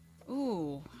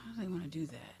 Ooh, how do they want to do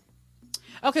that?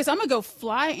 Okay, so I'm going to go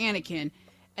Fly Anakin.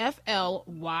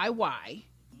 FLYYANAKIN.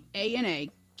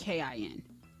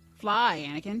 Fly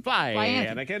Anakin. Fly,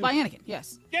 Anakin. Anakin. Fly Anakin,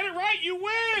 yes. Get it right, you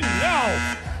win.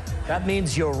 No. That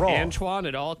means you're wrong. Antoine,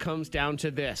 it all comes down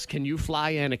to this. Can you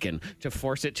fly Anakin to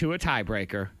force it to a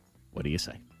tiebreaker? What do you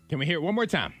say? Can we hear it one more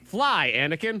time? Fly,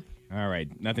 Anakin. All right.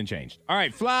 Nothing changed. All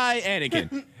right. Fly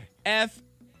Anakin. FLYANAKEN.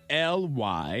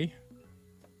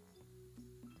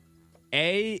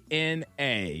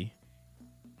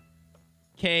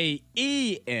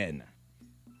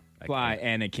 Fly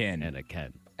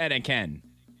Anakin. Anakin.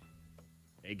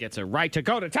 He gets a right to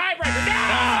go to tiebreaker. No!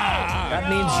 That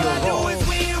means you're wrong.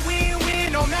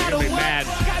 No matter You'll be what. mad.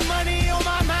 Got money on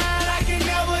my mind, I can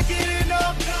never get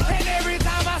enough. And every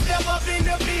time I step up in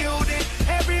the building,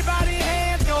 everybody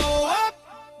hands go up.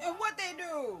 And what they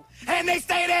do? And they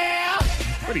stay there.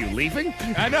 What are you leaving?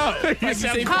 I know. Like you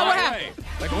sound seem far far away. away.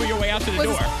 Like on your way out to the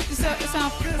door. It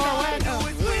sounds far away. Oh.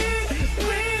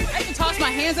 I even tossed my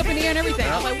hands up in the air and everything.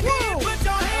 I was like, whoa. Put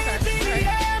your hands in the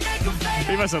air, make them say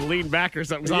He must have leaned back or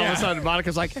something. 'Cause all of Yeah. a sudden,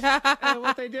 Monica's like, hey,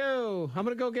 what they do? I'm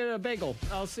going to go get a bagel.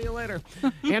 I'll see you later.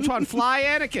 Antoine, fly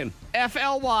Anakin.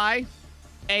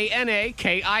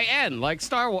 FLYANAKIN. Like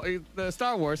the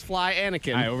Star Wars, fly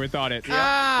Anakin. I overthought it.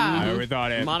 Ah. I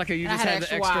overthought it. Monica, you I just had had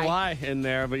the extra extra Y. Y in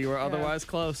there, but you were otherwise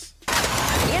close.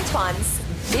 Antoine's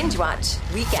Binge Watch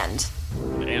Weekend.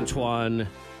 Antoine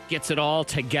gets it all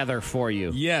together for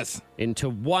you Yes. into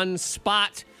one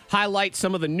spot. Highlight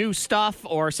some of the new stuff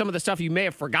or some of the stuff you may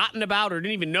have forgotten about or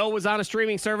didn't even know was on a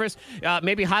streaming service.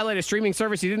 Maybe highlight a streaming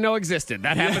service you didn't know existed.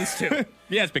 That happens too.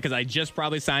 Yes, because I just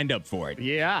probably signed up for it.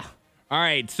 Yeah. All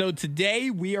right, so today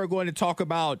we are going to talk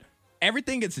about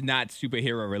everything that's not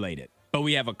superhero related. But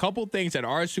we have a couple things that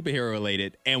are superhero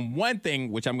related, and one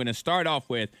thing, which I'm going to start off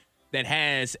with, that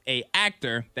has a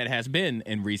actor that has been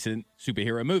in recent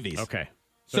superhero movies. Okay.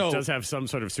 So it does have some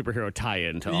sort of superhero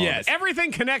tie-in to all Yes. of it.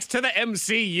 Everything connects to the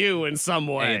MCU in some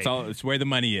way. Hey, it's where the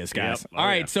money is, guys. Yep. Oh, All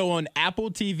right, yeah. so on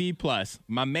Apple TV Plus,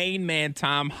 my main man,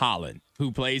 Tom Holland,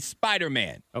 who plays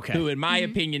Spider-Man, Okay. who in my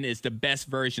opinion is the best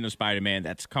version of Spider-Man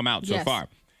that's come out so Yes. far.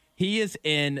 He is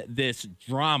in this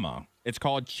drama. It's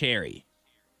called Cherry.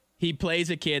 He plays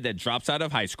a kid that drops out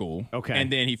of high school. Okay.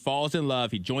 And then he falls in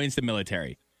love. He joins the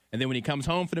military. And then when he comes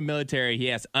home from the military, he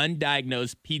has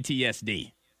undiagnosed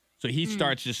PTSD. So he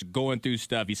starts just going through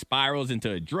stuff. He spirals into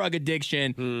a drug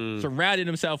addiction, surrounding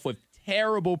himself with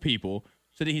terrible people.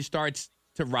 So then he starts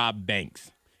to rob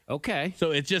banks. Okay.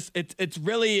 So it's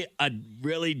really a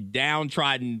really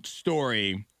downtrodden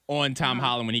story on Tom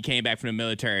Holland when he came back from the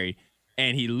military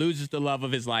and he loses the love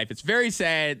of his life. It's very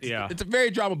sad. Yeah. It's a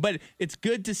very drama, but it's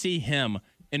good to see him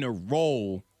in a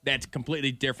role that's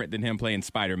completely different than him playing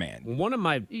Spider-Man. One of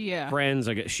my friends,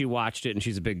 she watched it, and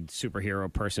she's a big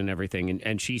superhero person and everything,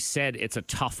 and she said it's a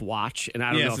tough watch, and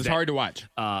I don't know if it's hard to watch.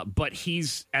 But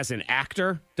he's, as an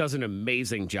actor, does an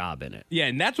amazing job in it. Yeah,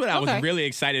 and that's what I was really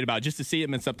excited about, just to see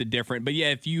him in something different. But yeah,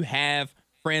 if you have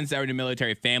friends that are in the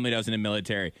military, family that was in the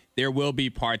military, there will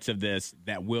be parts of this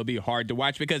that will be hard to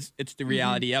watch because it's the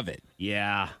reality of it.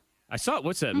 Yeah. I saw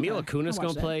what's that? Mila Kunis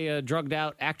going to play a drugged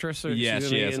out actress, or yes, she's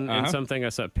she is. in something. I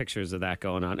saw pictures of that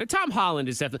going on. And Tom Holland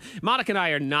is definitely. Monica and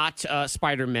I are not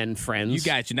Spider-Man friends. You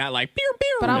guys, you're not like pew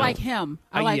pew. But I like him.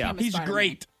 I like him. As He's Spider-Man.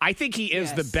 great. I think he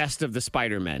is the best of the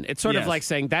Spider-Men. It's sort of like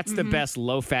saying that's the best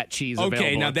low-fat cheese available.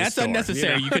 Okay, now at the that's store,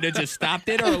 unnecessary. You could have just stopped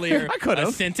it earlier. I could have.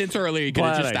 A sentence earlier, you could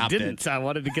have just stopped I didn't. I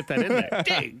wanted to get that in there.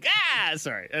 Dang.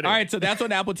 Sorry. Anyway. All right, so that's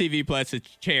on Apple TV Plus. It's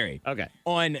Cherry. Okay.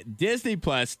 On Disney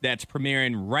Plus, that's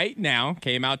premiering right now.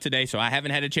 Came out today, so I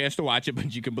haven't had a chance to watch it,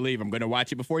 but you can believe I'm going to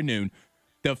watch it before noon.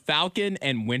 The Falcon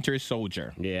and Winter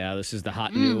Soldier. Yeah, this is the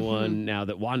hot new one now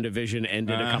that WandaVision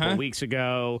ended a couple weeks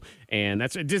ago. And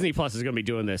that's Disney Plus is going to be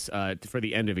doing this for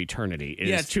the end of eternity.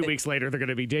 Yes, 2 weeks later, they're going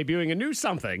to be debuting a new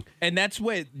something. And that's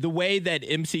the way that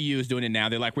MCU is doing it now.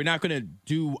 They're like, we're not going to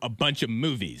do a bunch of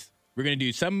movies. We're going to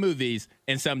do some movies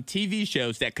and some TV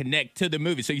shows that connect to the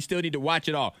movie. So you still need to watch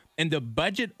it all. And the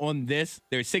budget on this,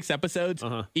 there's 6 episodes.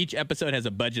 Each episode has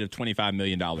a budget of $25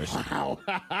 million. Wow.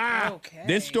 Okay.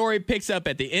 This story picks up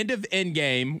at the end of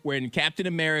Endgame when Captain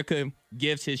America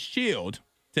gives his shield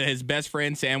to his best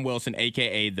friend, Sam Wilson,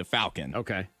 a.k.a. the Falcon.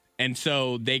 Okay. And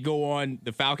so they go on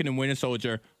the Falcon and Winter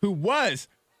Soldier, the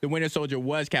Winter Soldier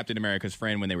was Captain America's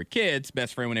friend when they were kids,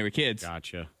 best friend when they were kids.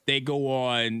 Gotcha. They go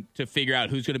on to figure out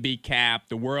who's going to be Cap.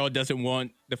 The world doesn't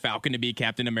want the Falcon to be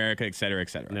Captain America, et cetera, et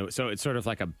cetera. So it's sort of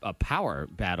like a power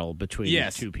battle between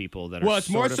the two people that are it's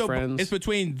more so friends. It's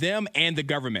between them and the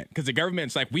government, because the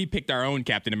government's like, we picked our own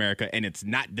Captain America, and it's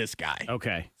not this guy.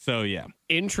 Okay. So, yeah.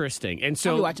 Interesting. And so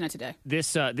I'll be watching that today.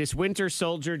 This Winter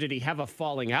Soldier, did he have a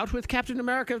falling out with Captain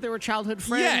America if they were childhood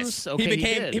friends? Yes.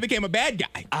 Okay, he became a bad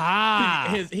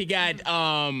guy. He got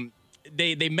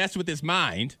they messed with his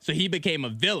mind, so he became a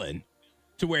villain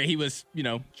to where he was,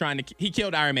 he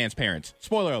killed Iron Man's parents.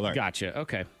 Spoiler alert. Gotcha.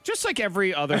 Okay. Just like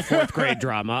every other fourth grade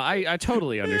drama. I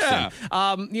totally understand.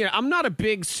 Yeah. I'm not a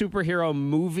big superhero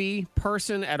movie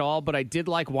person at all, but I did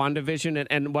like WandaVision.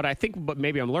 And what I think, but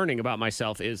maybe I'm learning about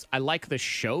myself, is I like the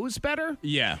shows better.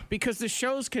 Yeah. Because the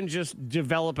shows can just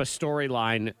develop a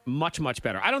storyline much, much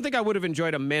better. I don't think I would have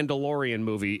enjoyed a Mandalorian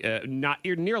movie not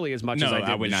nearly as much as I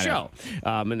did with the show.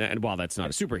 And while that's not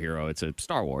a superhero, it's a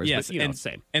Star Wars. Yes, but, it's the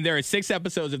same. And there are 6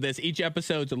 episodes of this. Each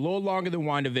episode's a little longer than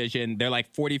WandaVision. They're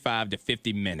like 45 to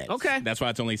 50 minutes. Okay. That's why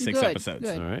it's only 6 episodes.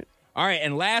 Good. All right.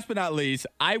 And last but not least,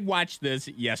 I watched this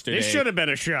yesterday. It should have been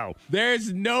a show.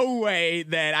 There's no way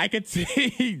that I could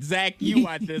see Zach, you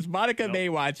watch this. Monica may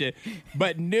watch it.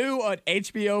 But new on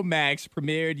HBO Max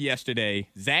premiered yesterday,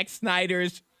 Zack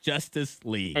Snyder's Justice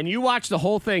League. And you watched the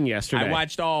whole thing yesterday. I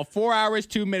watched all 4 hours,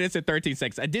 2 minutes, and 13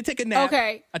 seconds. I did take a nap.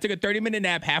 Okay. I took a 30-minute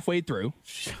nap halfway through.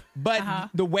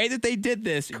 But the way that they did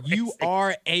this, you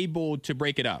are able to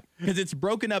break it up. Because it's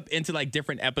broken up into like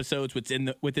different episodes within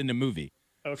the movie.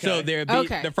 Okay. So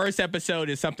the first episode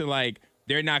is something like,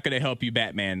 they're not going to help you,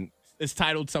 Batman. It's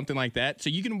titled something like that. So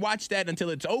you can watch that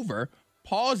until it's over,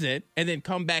 pause it, and then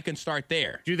come back and start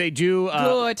there. Do they do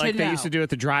Good to like they know. used to do at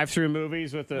the drive-through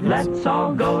movies with the? Let's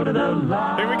all go to the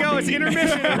lobby. Here we go. It's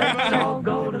intermission. Let's all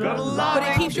go to the lobby.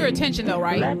 But it keeps your attention, though,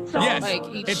 right? Yes, Like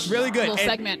each it's really good. little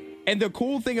segment. And the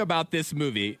cool thing about this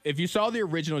movie, if you saw the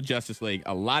original Justice League,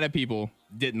 a lot of people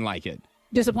didn't like it.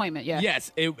 Disappointment, yeah. Yes,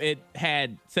 it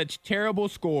had such terrible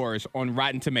scores on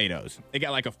Rotten Tomatoes. It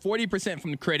got like a 40%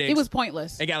 from the critics. It was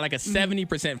pointless. It got like a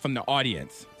 70% from the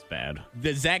audience. It's bad.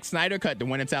 The Zack Snyder cut, the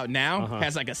one that's out now,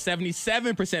 has like a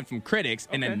 77% from critics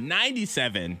and a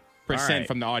 97%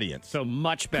 from the audience. So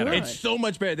much better. It's so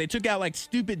much better. They took out like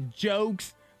stupid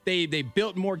jokes. They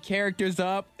built more characters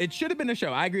up. It should have been a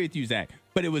show. I agree with you, Zach.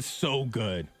 But it was so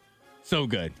good. So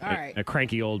good. All right. A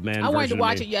cranky old man. I wanted to version of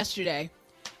watch me. it yesterday.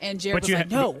 And Jared But was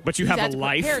like, no. But you have a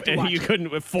life, and you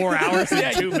couldn't with 4 hours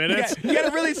and 2 minutes. You got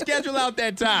to really schedule out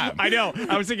that time. I know.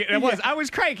 I was thinking. I was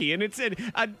cranky, and it said.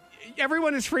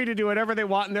 everyone is free to do whatever they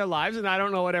want in their lives, and I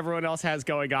don't know what everyone else has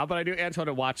going on, but I do Antoine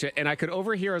to watch it, and I could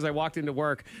overhear as I walked into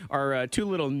work our two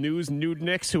little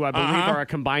nudeniks, who I believe are a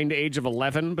combined age of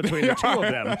 11 between the two of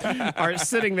them, are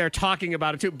sitting there talking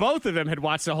about it too. Both of them had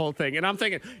watched the whole thing, and I'm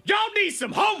thinking, y'all need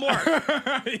some homework.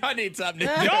 Y'all need something to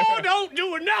do. Y'all don't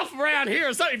do enough around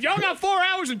here. So if y'all got 4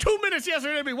 hours and 2 minutes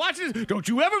yesterday to be watching this, don't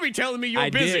you ever be telling me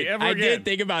you're busy ever again. I did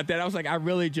think about that. I was like, I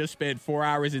really just spent 4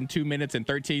 hours and 2 minutes and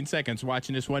 13 seconds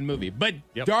watching this one movie. But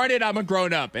darn it, I'm a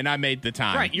grown up and I made the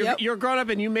time. Right, you're grown up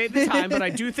and you made the time. But I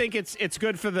do think it's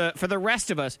good for the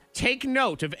rest of us. Take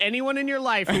note of anyone in your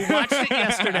life who watched it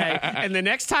yesterday, and the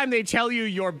next time they tell you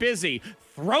you're busy,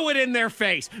 throw it in their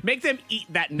face. Make them eat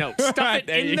that note. Stuff it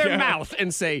in their mouth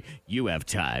and say, you have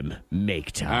time.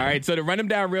 Make time. All right, so to run them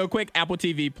down real quick, Apple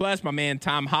TV Plus, my man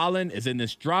Tom Holland is in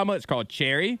this drama. It's called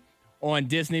Cherry. On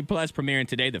Disney Plus, premiering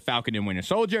today, The Falcon and Winter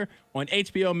Soldier. On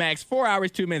HBO Max, 4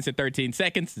 hours, 2 minutes, and 13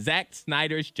 seconds, Zack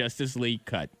Snyder's Justice League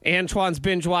cut. Antoine's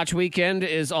Binge Watch Weekend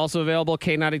is also available,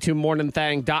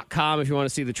 K92morningthang.com, if you want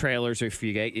to see the trailers or if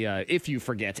you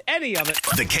forget any of it.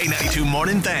 The K92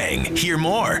 Morning Thang. Hear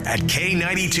more at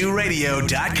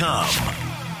K92radio.com.